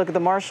when we look at the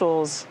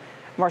Marshall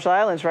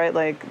Islands, right?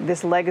 Like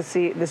this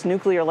legacy, this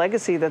nuclear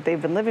legacy that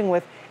they've been living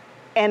with,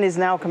 and is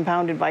now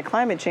compounded by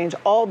climate change,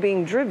 all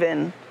being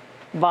driven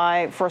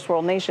by first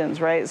world nations,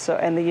 right? So,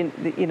 and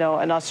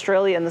in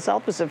Australia and the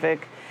South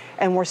Pacific,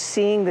 and we're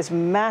seeing this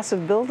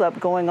massive buildup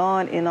going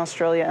on in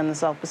Australia and the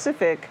South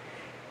Pacific,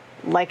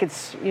 like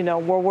it's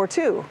World War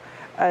II,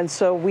 and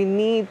so we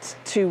need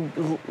to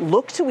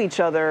look to each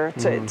other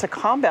to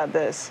combat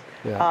this.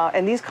 Yeah.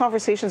 And these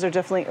conversations are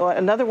definitely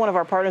another one of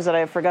our partners that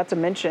I forgot to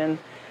mention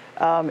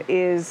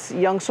is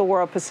Young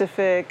Solwara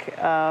Pacific.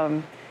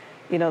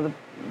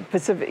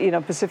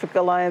 The Pacific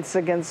Alliance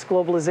Against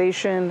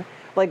Globalization.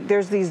 Like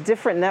there's these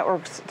different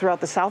networks throughout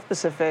the South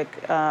Pacific,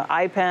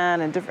 IPAN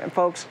and different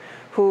folks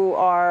who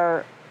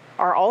are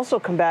also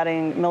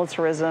combating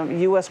militarism,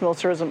 U.S.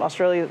 militarism,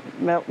 Australia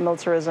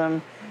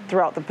militarism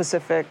throughout the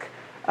Pacific,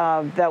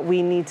 that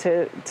we need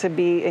to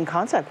be in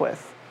contact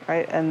with,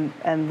 right?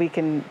 And we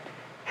can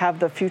have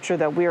the future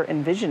that we're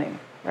envisioning,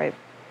 right?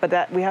 But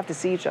that we have to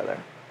see each other.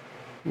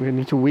 We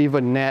need to weave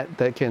a net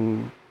that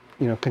can,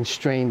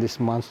 constrain this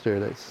monster.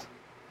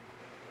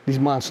 These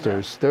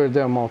monsters.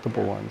 There are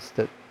multiple ones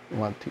that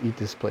want to eat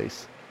this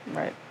place.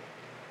 Right.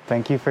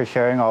 Thank you for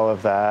sharing all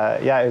of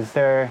that. Yeah, is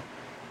there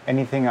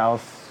anything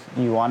else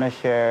you want to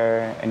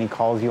share? Any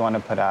calls you want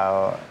to put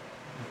out?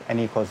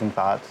 Any closing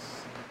thoughts?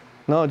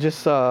 No,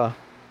 just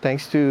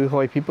thanks to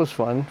Hawaii People's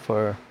Fund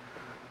for.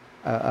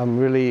 I'm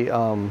really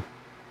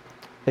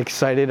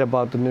excited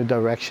about the new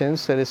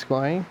directions that it's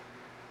going,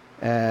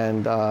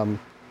 and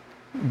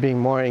being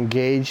more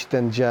engaged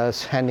than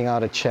just handing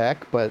out a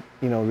check, but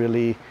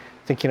really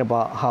thinking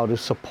about how to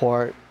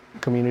support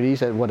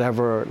communities at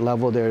whatever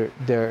level they're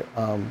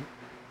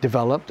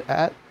developed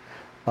at.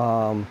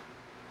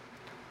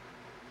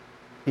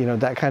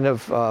 That kind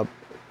of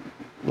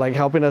like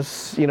helping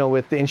us,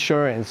 with the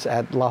insurance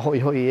at La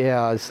Ho'iho'i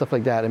and stuff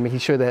like that, and making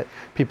sure that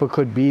people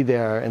could be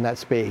there in that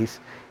space.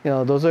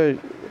 Those are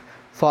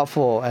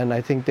thoughtful, and I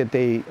think that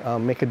they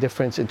make a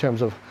difference in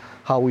terms of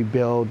how we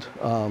build,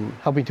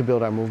 helping to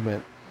build our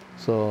movement.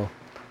 So,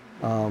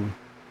 I'm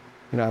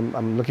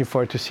looking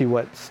forward to see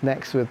what's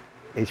next with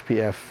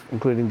HPF,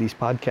 including these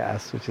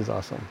podcasts, which is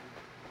awesome.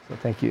 So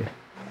thank you.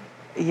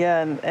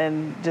 Yeah,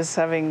 and just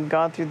having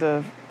gone through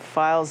the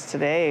files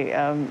today,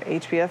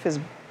 HPF has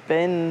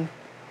been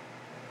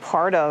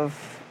part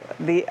of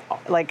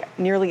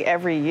nearly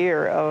every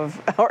year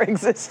of our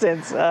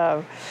existence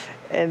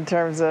in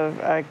terms of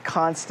a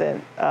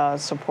constant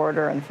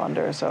supporter and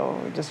funder. So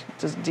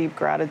just deep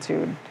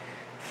gratitude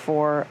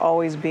for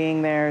always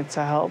being there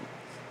to help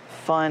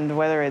fund,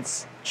 whether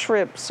it's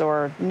trips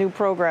or new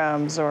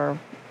programs or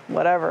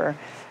whatever,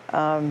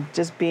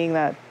 just being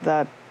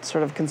that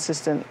sort of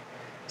consistent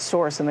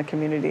source in the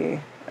community,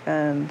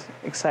 and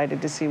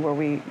excited to see where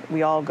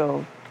we all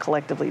go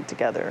collectively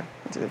together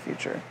into the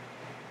future.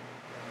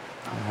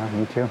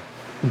 Me too.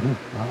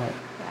 Mm-hmm. All right.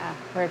 Yeah,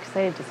 we're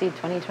excited to see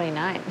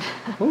 2029.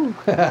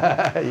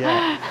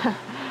 Yeah.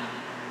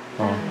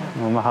 Well,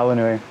 mahalo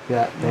nui.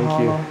 Yeah,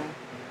 thank you.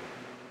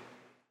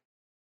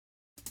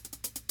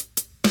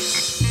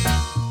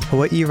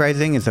 Hawaii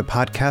Rising is a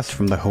podcast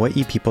from the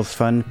Hawaii People's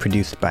Fund,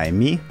 produced by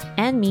me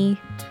And me.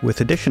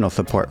 with additional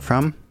support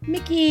from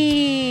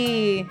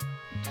Mickey!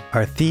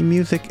 Our theme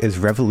music is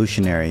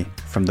Revolutionary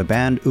from the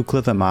band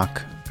Ukla the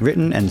Mock,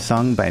 written and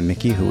sung by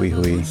Mickey Hui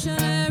Hui.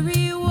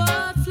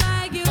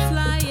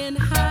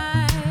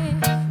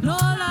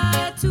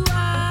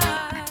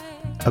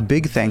 A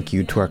big thank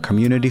you to our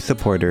community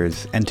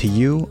supporters and to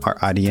you, our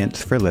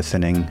audience, for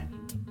listening.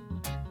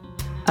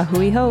 A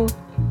hui ho!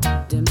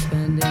 Them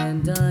spend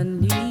and done